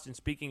of Frost,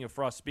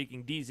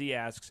 DZ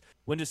asks,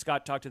 when does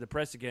Scott talk to the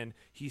press again?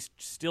 He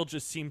still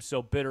just seems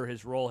so bitter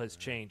his role has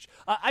changed.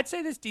 I'd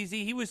say this,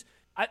 DZ, he was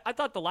 – I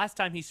thought the last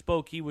time he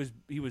spoke he was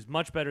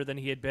much better than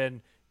he had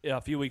been – a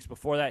few weeks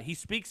before that. He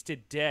speaks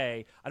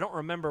today. I don't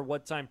remember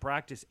what time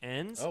practice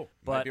ends,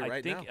 but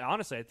I think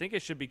honestly, I think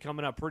it should be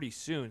coming up pretty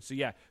soon. So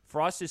yeah,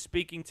 Frost is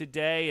speaking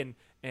today,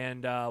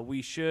 and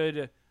we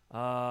should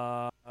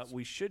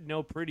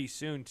know pretty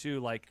soon too,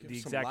 like the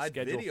exact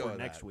schedule for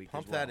next week.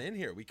 Pump that in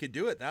here. We could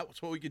do it.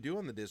 That's what we could do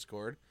on the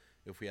Discord.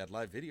 If we had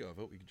live video of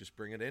it, we could just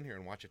bring it in here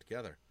and watch it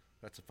together.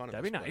 That's a fun.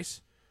 That'd be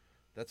nice.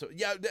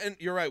 And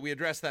you're right. We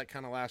addressed that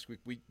kind of last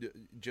week. We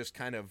just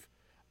kind of.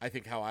 I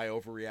think how I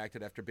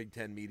overreacted after Big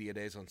Ten Media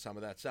Days on some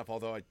of that stuff,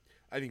 although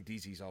I think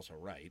DZ's also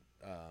right.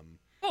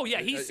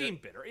 He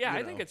seemed bitter. Yeah,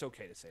 I think it's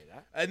okay to say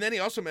that. And then he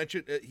also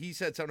mentioned, he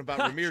said something about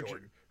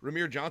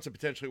Ramir Johnson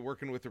potentially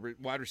working with the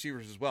wide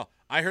receivers as well.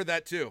 I heard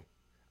that too.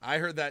 I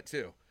heard.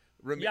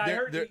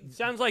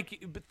 Sounds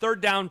like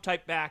third down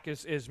type back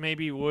is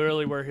maybe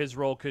really where his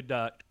role could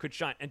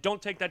shine. And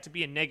don't take that to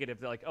be a negative.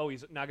 They're like,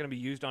 he's not going to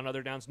be used on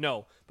other downs.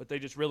 No, but they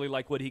just really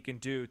like what he can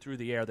do through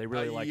the air. They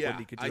really like what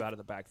he could do out of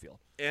the backfield.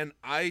 And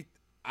I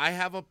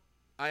have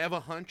a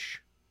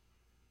hunch.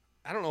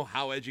 I don't know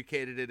how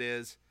educated it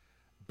is,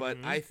 but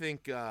I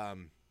think oh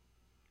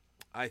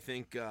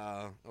God,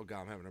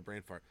 I'm having a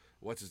brain fart.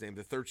 What's his name?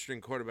 The third string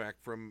quarterback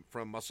from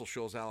Muscle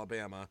Shoals,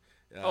 Alabama.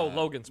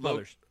 Logan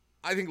Smothers.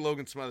 I think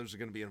Logan Smothers is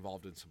going to be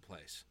involved in some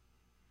plays.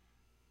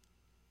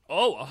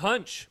 Oh, a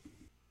hunch.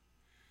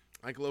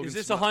 Like Logan is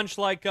this a hunch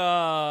like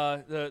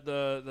the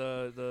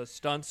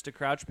stunts to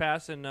crouch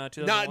pass in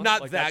 2001?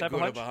 Not like that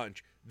good of a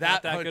hunch.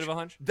 Not that good of a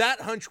hunch?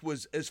 That hunch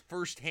was as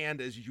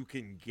firsthand as you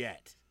can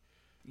get.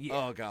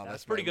 Yeah. Oh, God.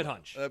 That's a pretty good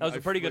hunch. That was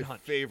a pretty good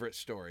hunch. Favorite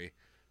story.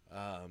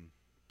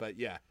 But,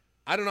 yeah.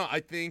 I don't know.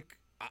 I think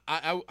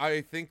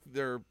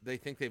they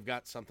think they've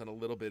got something a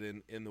little bit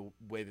in the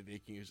way that they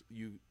can use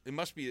you. It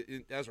must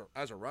be as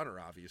a runner,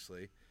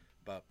 obviously,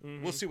 but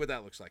we'll see what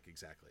that looks like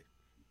exactly.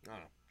 I don't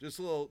know. Just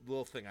a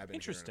little thing I've been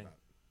hearing about.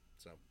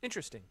 So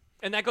interesting,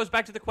 and that goes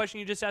back to the question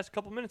you just asked a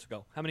couple minutes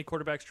ago: how many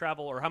quarterbacks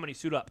travel, or how many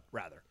suit up,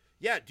 rather?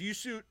 Yeah. Do you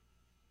suit?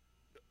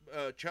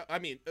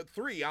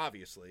 Three,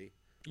 obviously.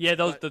 Yeah,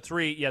 the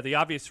three. Yeah, the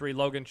obvious three: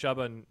 Logan,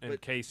 Chuba,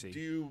 and Casey. Do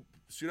you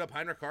suit up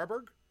Heinrich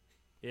Harburg?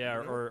 Yeah,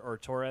 or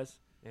Torres.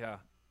 Yeah.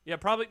 Yeah,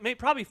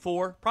 probably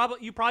four.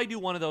 You probably do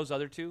one of those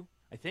other two,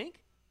 I think.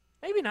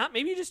 Maybe not.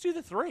 Maybe you just do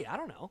the three. I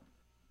don't know.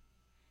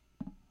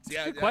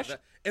 Good question.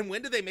 And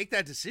when do they make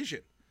that decision?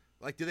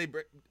 Like, do they?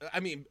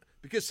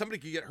 Because somebody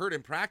could get hurt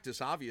in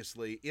practice,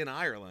 obviously, in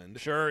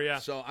Ireland. Sure, yeah.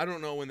 So I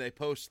don't know when they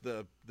post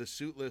the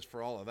suit list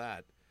for all of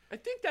that. I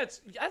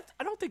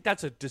don't think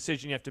that's a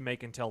decision you have to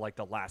make until like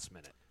the last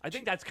minute. I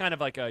think that's kind of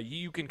like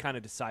you can kind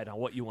of decide on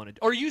what you want to do.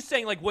 Or are you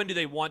saying like when do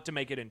they want to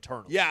make it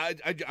internal? Yeah,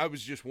 I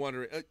was just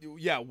wondering.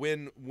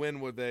 When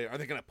would they? Are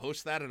they going to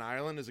post that in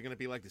Ireland? Is it going to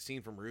be like the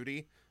scene from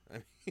Rudy?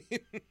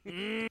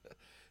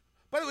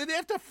 By the way, they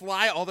have to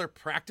fly all their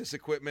practice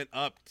equipment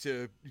up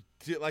to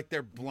like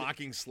their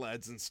blocking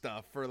sleds and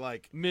stuff for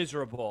like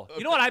miserable.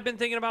 You know what I've been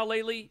thinking about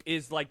lately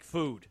is like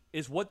food.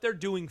 Is what they're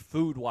doing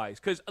food wise.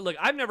 Because look,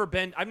 I've never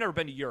been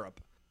to Europe.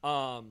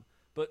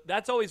 But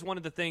that's always one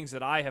of the things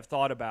that I have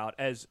thought about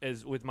as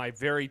with my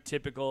very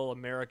typical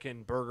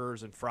American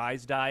burgers and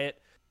fries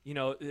diet. You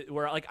know,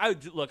 where like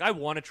I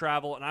want to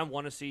travel and I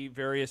want to see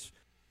various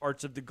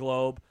parts of the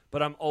globe,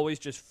 but I'm always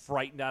just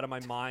frightened out of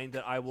my mind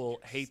that I will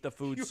hate the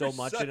food so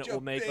much and it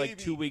will make like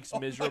 2 weeks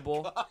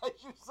miserable.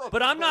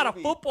 But I'm not a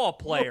football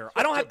player.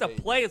 I don't have to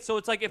play it, so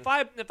it's like if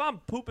I'm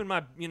pooping my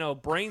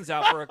brains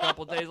out for a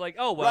couple of days, like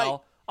right.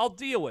 I'll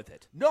deal with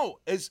it. No,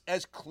 as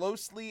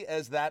closely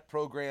as that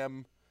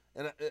program,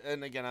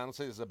 and again, I don't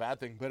say this is a bad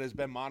thing, but has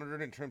been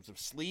monitored in terms of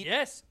sleep.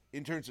 Yes.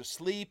 In terms of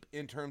sleep,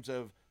 in terms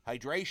of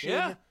hydration,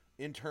 yeah.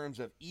 In terms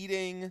of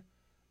eating.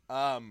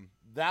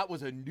 That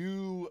was a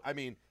new.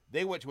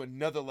 They went to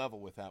another level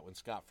with that when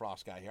Scott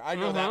Frost got here. I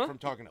know that from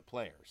talking to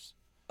players.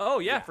 Oh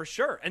yeah, for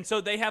sure. And so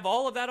they have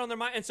all of that on their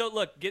mind. And so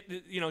look,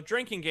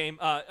 drinking game.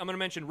 I'm going to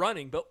mention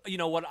running, but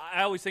what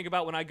I always think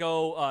about when I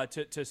go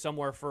to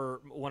somewhere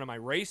for one of my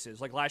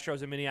races. Like last year I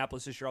was in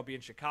Minneapolis. This year I'll be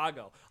in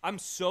Chicago. I'm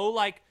so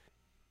like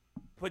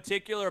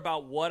particular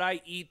about what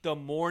I eat the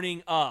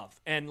morning of.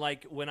 And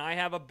like when I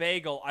have a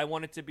bagel, I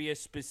want it to be a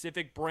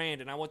specific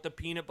brand, and I want the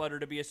peanut butter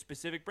to be a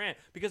specific brand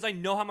because I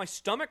know how my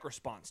stomach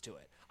responds to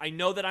it. I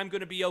know that I'm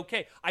going to be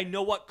okay. I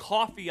know what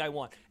coffee I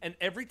want. And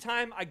every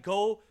time I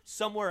go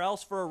somewhere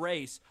else for a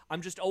race,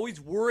 I'm just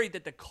always worried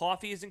that the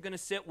coffee isn't going to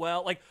sit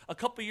well. Like a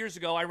couple years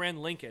ago, I ran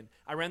Lincoln.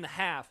 I ran the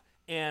half.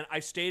 And I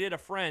stayed at a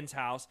friend's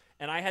house,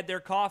 and I had their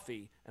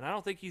coffee. And I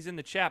don't think he's in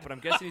the chat, but I'm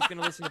guessing he's going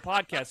to listen to the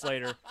podcast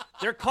later.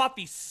 Their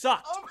coffee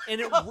sucked.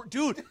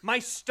 Dude, my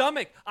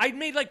stomach. I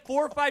made like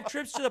 4 or 5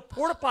 trips to the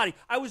porta potty.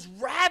 I was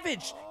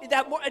ravaged.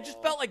 I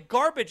just felt like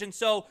garbage. And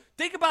so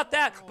think about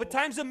that, but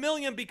times a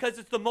million because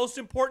it's the most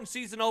important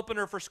season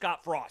opener for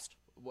Scott Frost.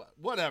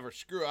 Whatever.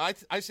 Screw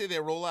it. I say they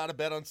roll out of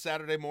bed on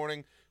Saturday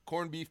morning,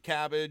 corned beef,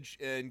 cabbage,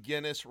 and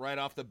Guinness right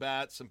off the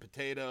bat, some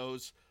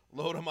potatoes.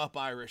 Load them up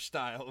Irish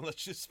style, and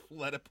let's just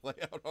let it play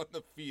out on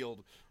the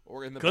field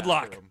or in the Good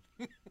bathroom.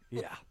 luck.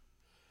 Yeah.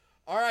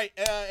 All right.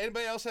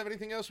 Anybody else have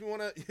anything else we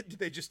want to? Did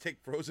they just take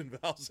frozen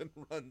vowels and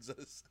runs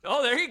us?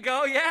 Oh, there you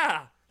go.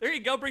 Yeah. There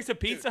you go. Bring some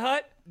Pizza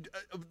Hut.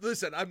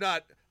 Listen,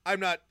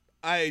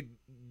 I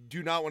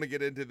do not want to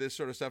get into this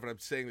sort of stuff, and I'm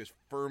saying this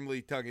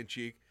firmly tongue in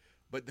cheek,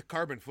 but the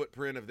carbon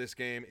footprint of this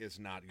game is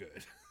not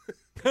good.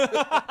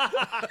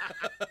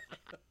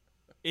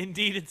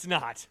 Indeed, it's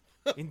not.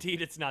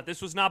 Indeed, it's not. This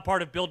was not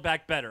part of Build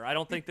Back Better. I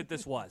don't think that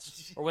this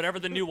was, or whatever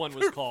the new one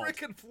was called.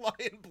 Freaking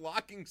flying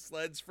blocking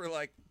sleds for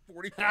like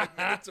 45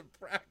 minutes of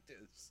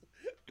practice.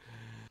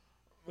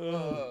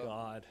 Oh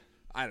God.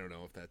 I don't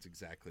know if that's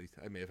exactly.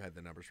 I may have had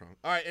the numbers wrong.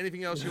 All right.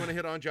 Anything else you want to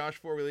hit on, Josh,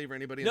 before we leave, or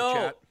anybody in the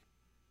chat?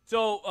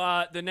 So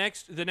the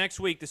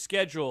next week, the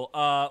schedule.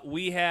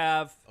 We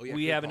have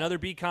another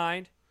Be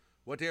Kind.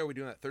 What day are we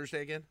doing that?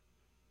 Thursday again?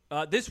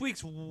 This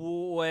week's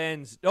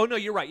Wednesday. Oh no,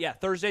 you're right. Yeah,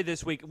 Thursday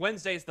this week.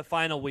 Wednesday is the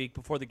final week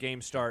before the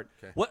games start.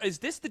 Okay. What is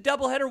this the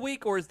doubleheader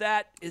week or is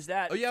that?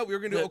 Oh yeah, we were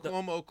going to do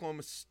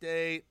Oklahoma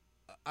State.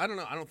 I don't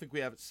know. I don't think we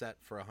have it set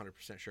for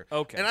 100% sure.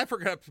 Okay. And I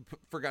forgot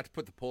to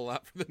put the poll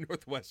out for the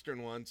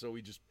Northwestern one, so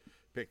we just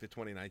picked the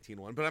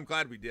 2019 one. But I'm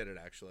glad we did it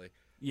actually.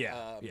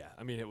 Yeah, yeah.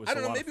 I mean, it was. I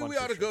don't know. A lot Maybe of fun we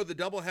ought to sure. go the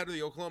doubleheader,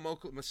 the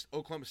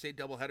Oklahoma State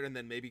doubleheader, and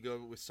then maybe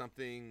go with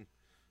something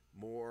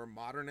more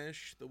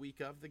modernish the week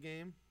of the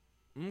game.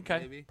 Okay,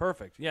 maybe.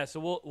 Perfect. Yeah,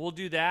 so we'll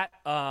do that.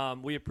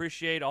 We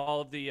appreciate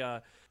all of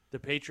the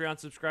Patreon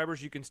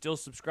subscribers. You can still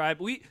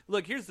subscribe.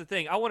 Look, here's the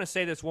thing. I want to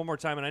say this one more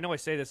time, and I know I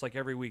say this like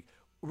every week.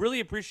 Really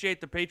appreciate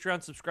the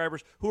Patreon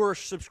subscribers who are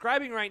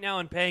subscribing right now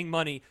and paying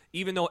money,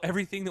 even though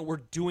everything that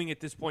we're doing at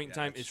this point in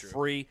time is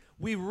free.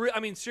 I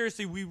mean,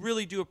 seriously, we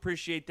really do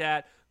appreciate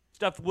that.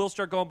 Stuff will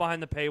start going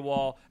behind the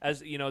paywall,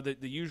 as you know, the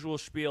usual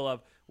spiel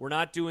of we're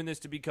not doing this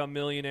to become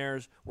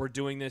millionaires. We're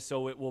doing this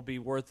so it will be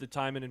worth the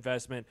time and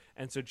investment.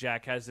 And so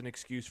Jack has an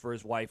excuse for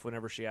his wife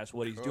whenever she asks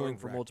what he's doing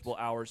for multiple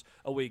hours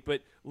a week.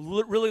 But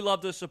really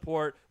love the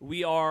support.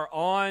 We are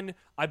on,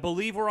 I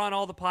believe we're on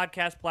all the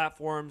podcast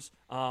platforms.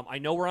 I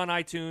know we're on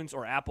iTunes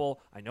or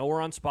Apple. I know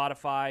we're on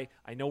Spotify.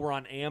 I know we're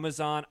on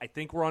Amazon. I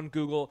think we're on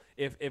Google.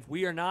 If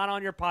we are not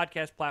on your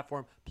podcast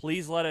platform,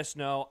 please let us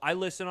know. I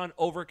listen on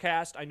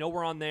Overcast. I know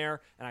we're on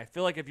there. And I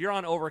feel like if you're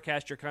on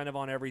Overcast, you're kind of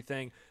on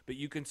everything. But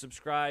you can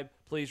subscribe.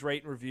 Please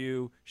rate and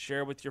review.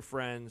 Share with your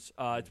friends.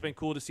 It's been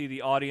cool to see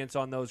the audience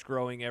on those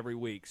growing every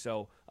week.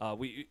 So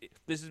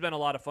this has been a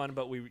lot of fun,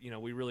 but we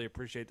really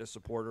appreciate the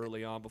support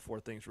early on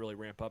before things really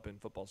ramp up in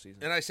football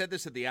season. And I said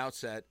this at the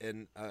outset,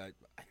 and I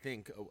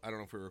don't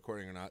know if we're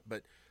recording or not,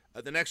 but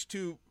the next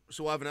two,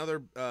 so we'll have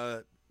another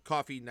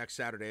coffee next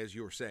Saturday, as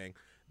you were saying.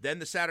 Then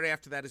the Saturday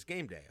after that is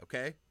game day,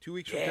 okay? 2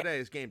 weeks from today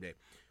is game day.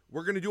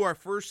 We're going to do our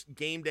first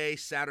game day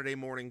Saturday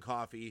morning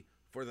coffee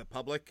for the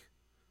public,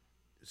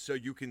 so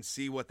you can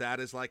see what that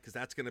is like, because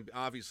that's going to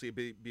obviously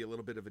be a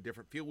little bit of a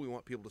different feel. We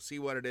want people to see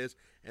what it is.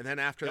 And then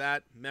after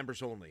that,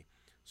 members only.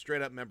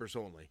 Straight up members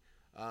only.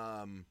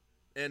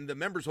 And the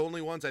members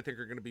only ones, I think,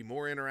 are going to be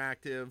more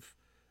interactive,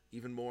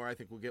 even more. I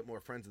think we'll get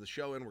more friends of the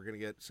show in. We're going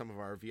to get some of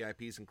our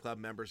VIPs and club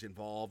members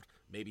involved,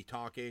 maybe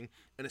talking,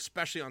 and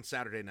especially on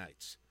Saturday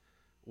nights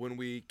when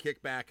we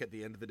kick back at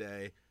the end of the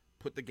day,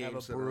 put the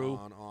games that are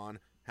on,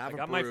 have a brew.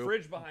 I got my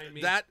fridge behind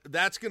me.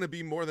 That's going to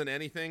be more than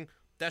anything.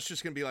 That's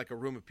just going to be like a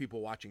room of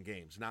people watching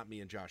games, not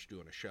me and Josh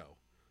doing a show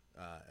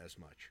as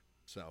much.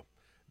 So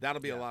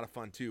that'll be a lot of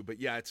fun too. But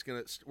yeah,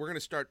 we're gonna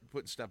start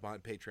putting stuff on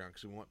Patreon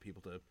because we want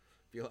people to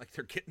feel like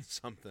they're getting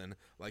something,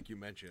 like you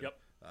mentioned. Yep.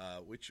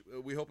 Which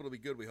we hope it'll be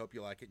good. We hope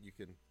you like it.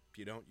 If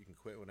you don't, you can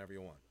quit whenever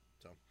you want.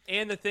 So.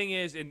 And the thing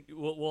is, and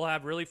we'll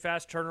have really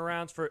fast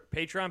turnarounds for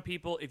Patreon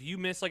people. If you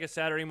miss like a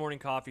Saturday morning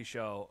coffee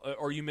show,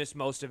 or you miss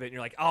most of it, and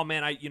you're like, oh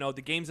man,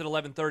 the game's at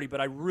 11:30,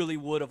 but I really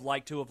would have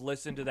liked to have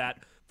listened to that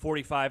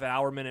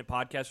 45-hour-minute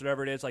podcast,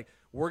 whatever it is. Like,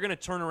 we're gonna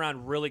turn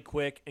around really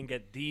quick and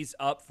get these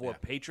up for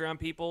Patreon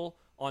people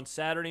on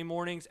Saturday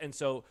mornings. And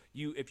so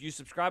if you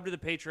subscribe to the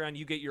Patreon,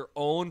 you get your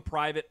own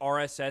private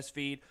RSS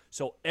feed.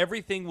 So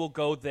everything will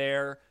go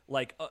there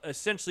like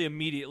essentially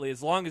immediately,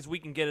 as long as we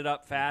can get it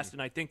up fast.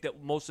 And I think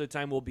that most of the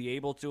time we'll be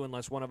able to,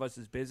 unless one of us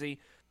is busy.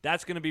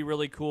 That's going to be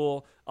really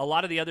cool. A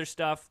lot of the other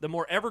stuff, the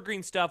more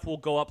evergreen stuff, will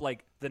go up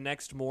like the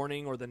next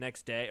morning or the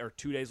next day or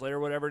 2 days later,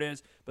 whatever it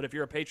is. But if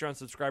you're a Patreon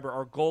subscriber,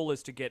 our goal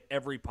is to get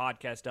every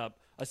podcast up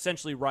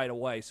essentially right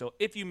away. So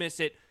if you miss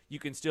it, you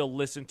can still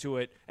listen to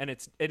it, and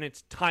it's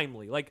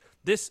timely. Like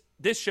this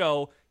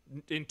show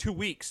in 2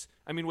 weeks,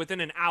 I mean, within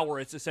an hour,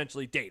 it's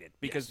essentially dated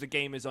because the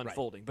game is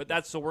unfolding. Right.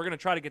 But so we're going to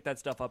try to get that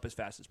stuff up as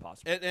fast as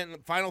possible.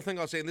 And final thing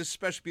I'll say, and this is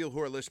especially people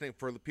who are listening,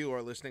 for the people who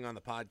are listening on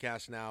the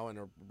podcast now and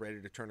are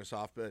ready to turn us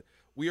off, but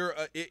we are,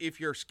 if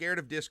you're scared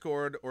of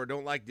Discord or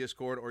don't like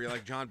Discord, or you're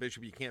like John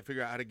Bishop, you can't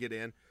figure out how to get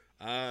in,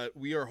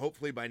 we are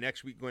hopefully by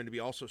next week going to be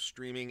also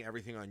streaming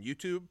everything on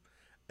YouTube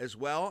as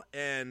well,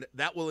 and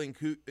that will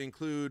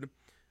include,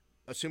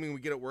 assuming we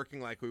get it working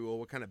like we will,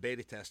 we'll kind of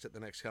beta test it the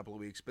next couple of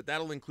weeks, but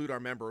that'll include our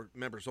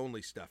members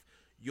only stuff.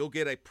 You'll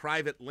get a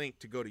private link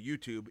to go to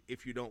YouTube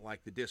if you don't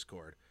like the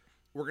Discord.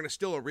 We're going to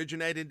still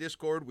originate in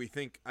Discord. We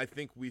think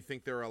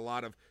there are a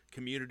lot of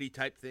community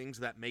type things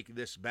that make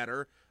this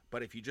better,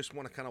 but if you just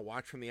want to kind of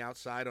watch from the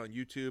outside on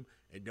YouTube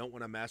and don't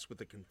want to mess with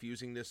the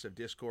confusingness of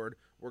Discord,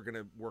 we're going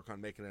to work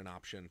on making an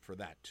option for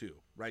that too.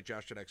 Right,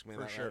 Josh? Should I explain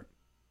that? For sure.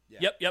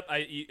 Yeah. Yep.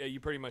 You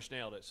pretty much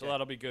nailed it. So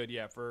that'll be good,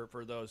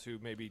 for those who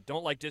maybe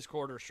don't like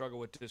Discord or struggle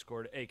with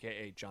Discord,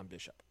 a.k.a. John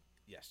Bishop.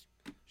 Yes.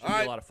 Should be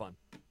a lot of fun.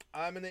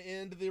 I'm going to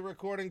end the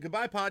recording.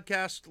 Goodbye,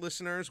 podcast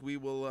listeners. We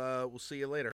will we'll see you later.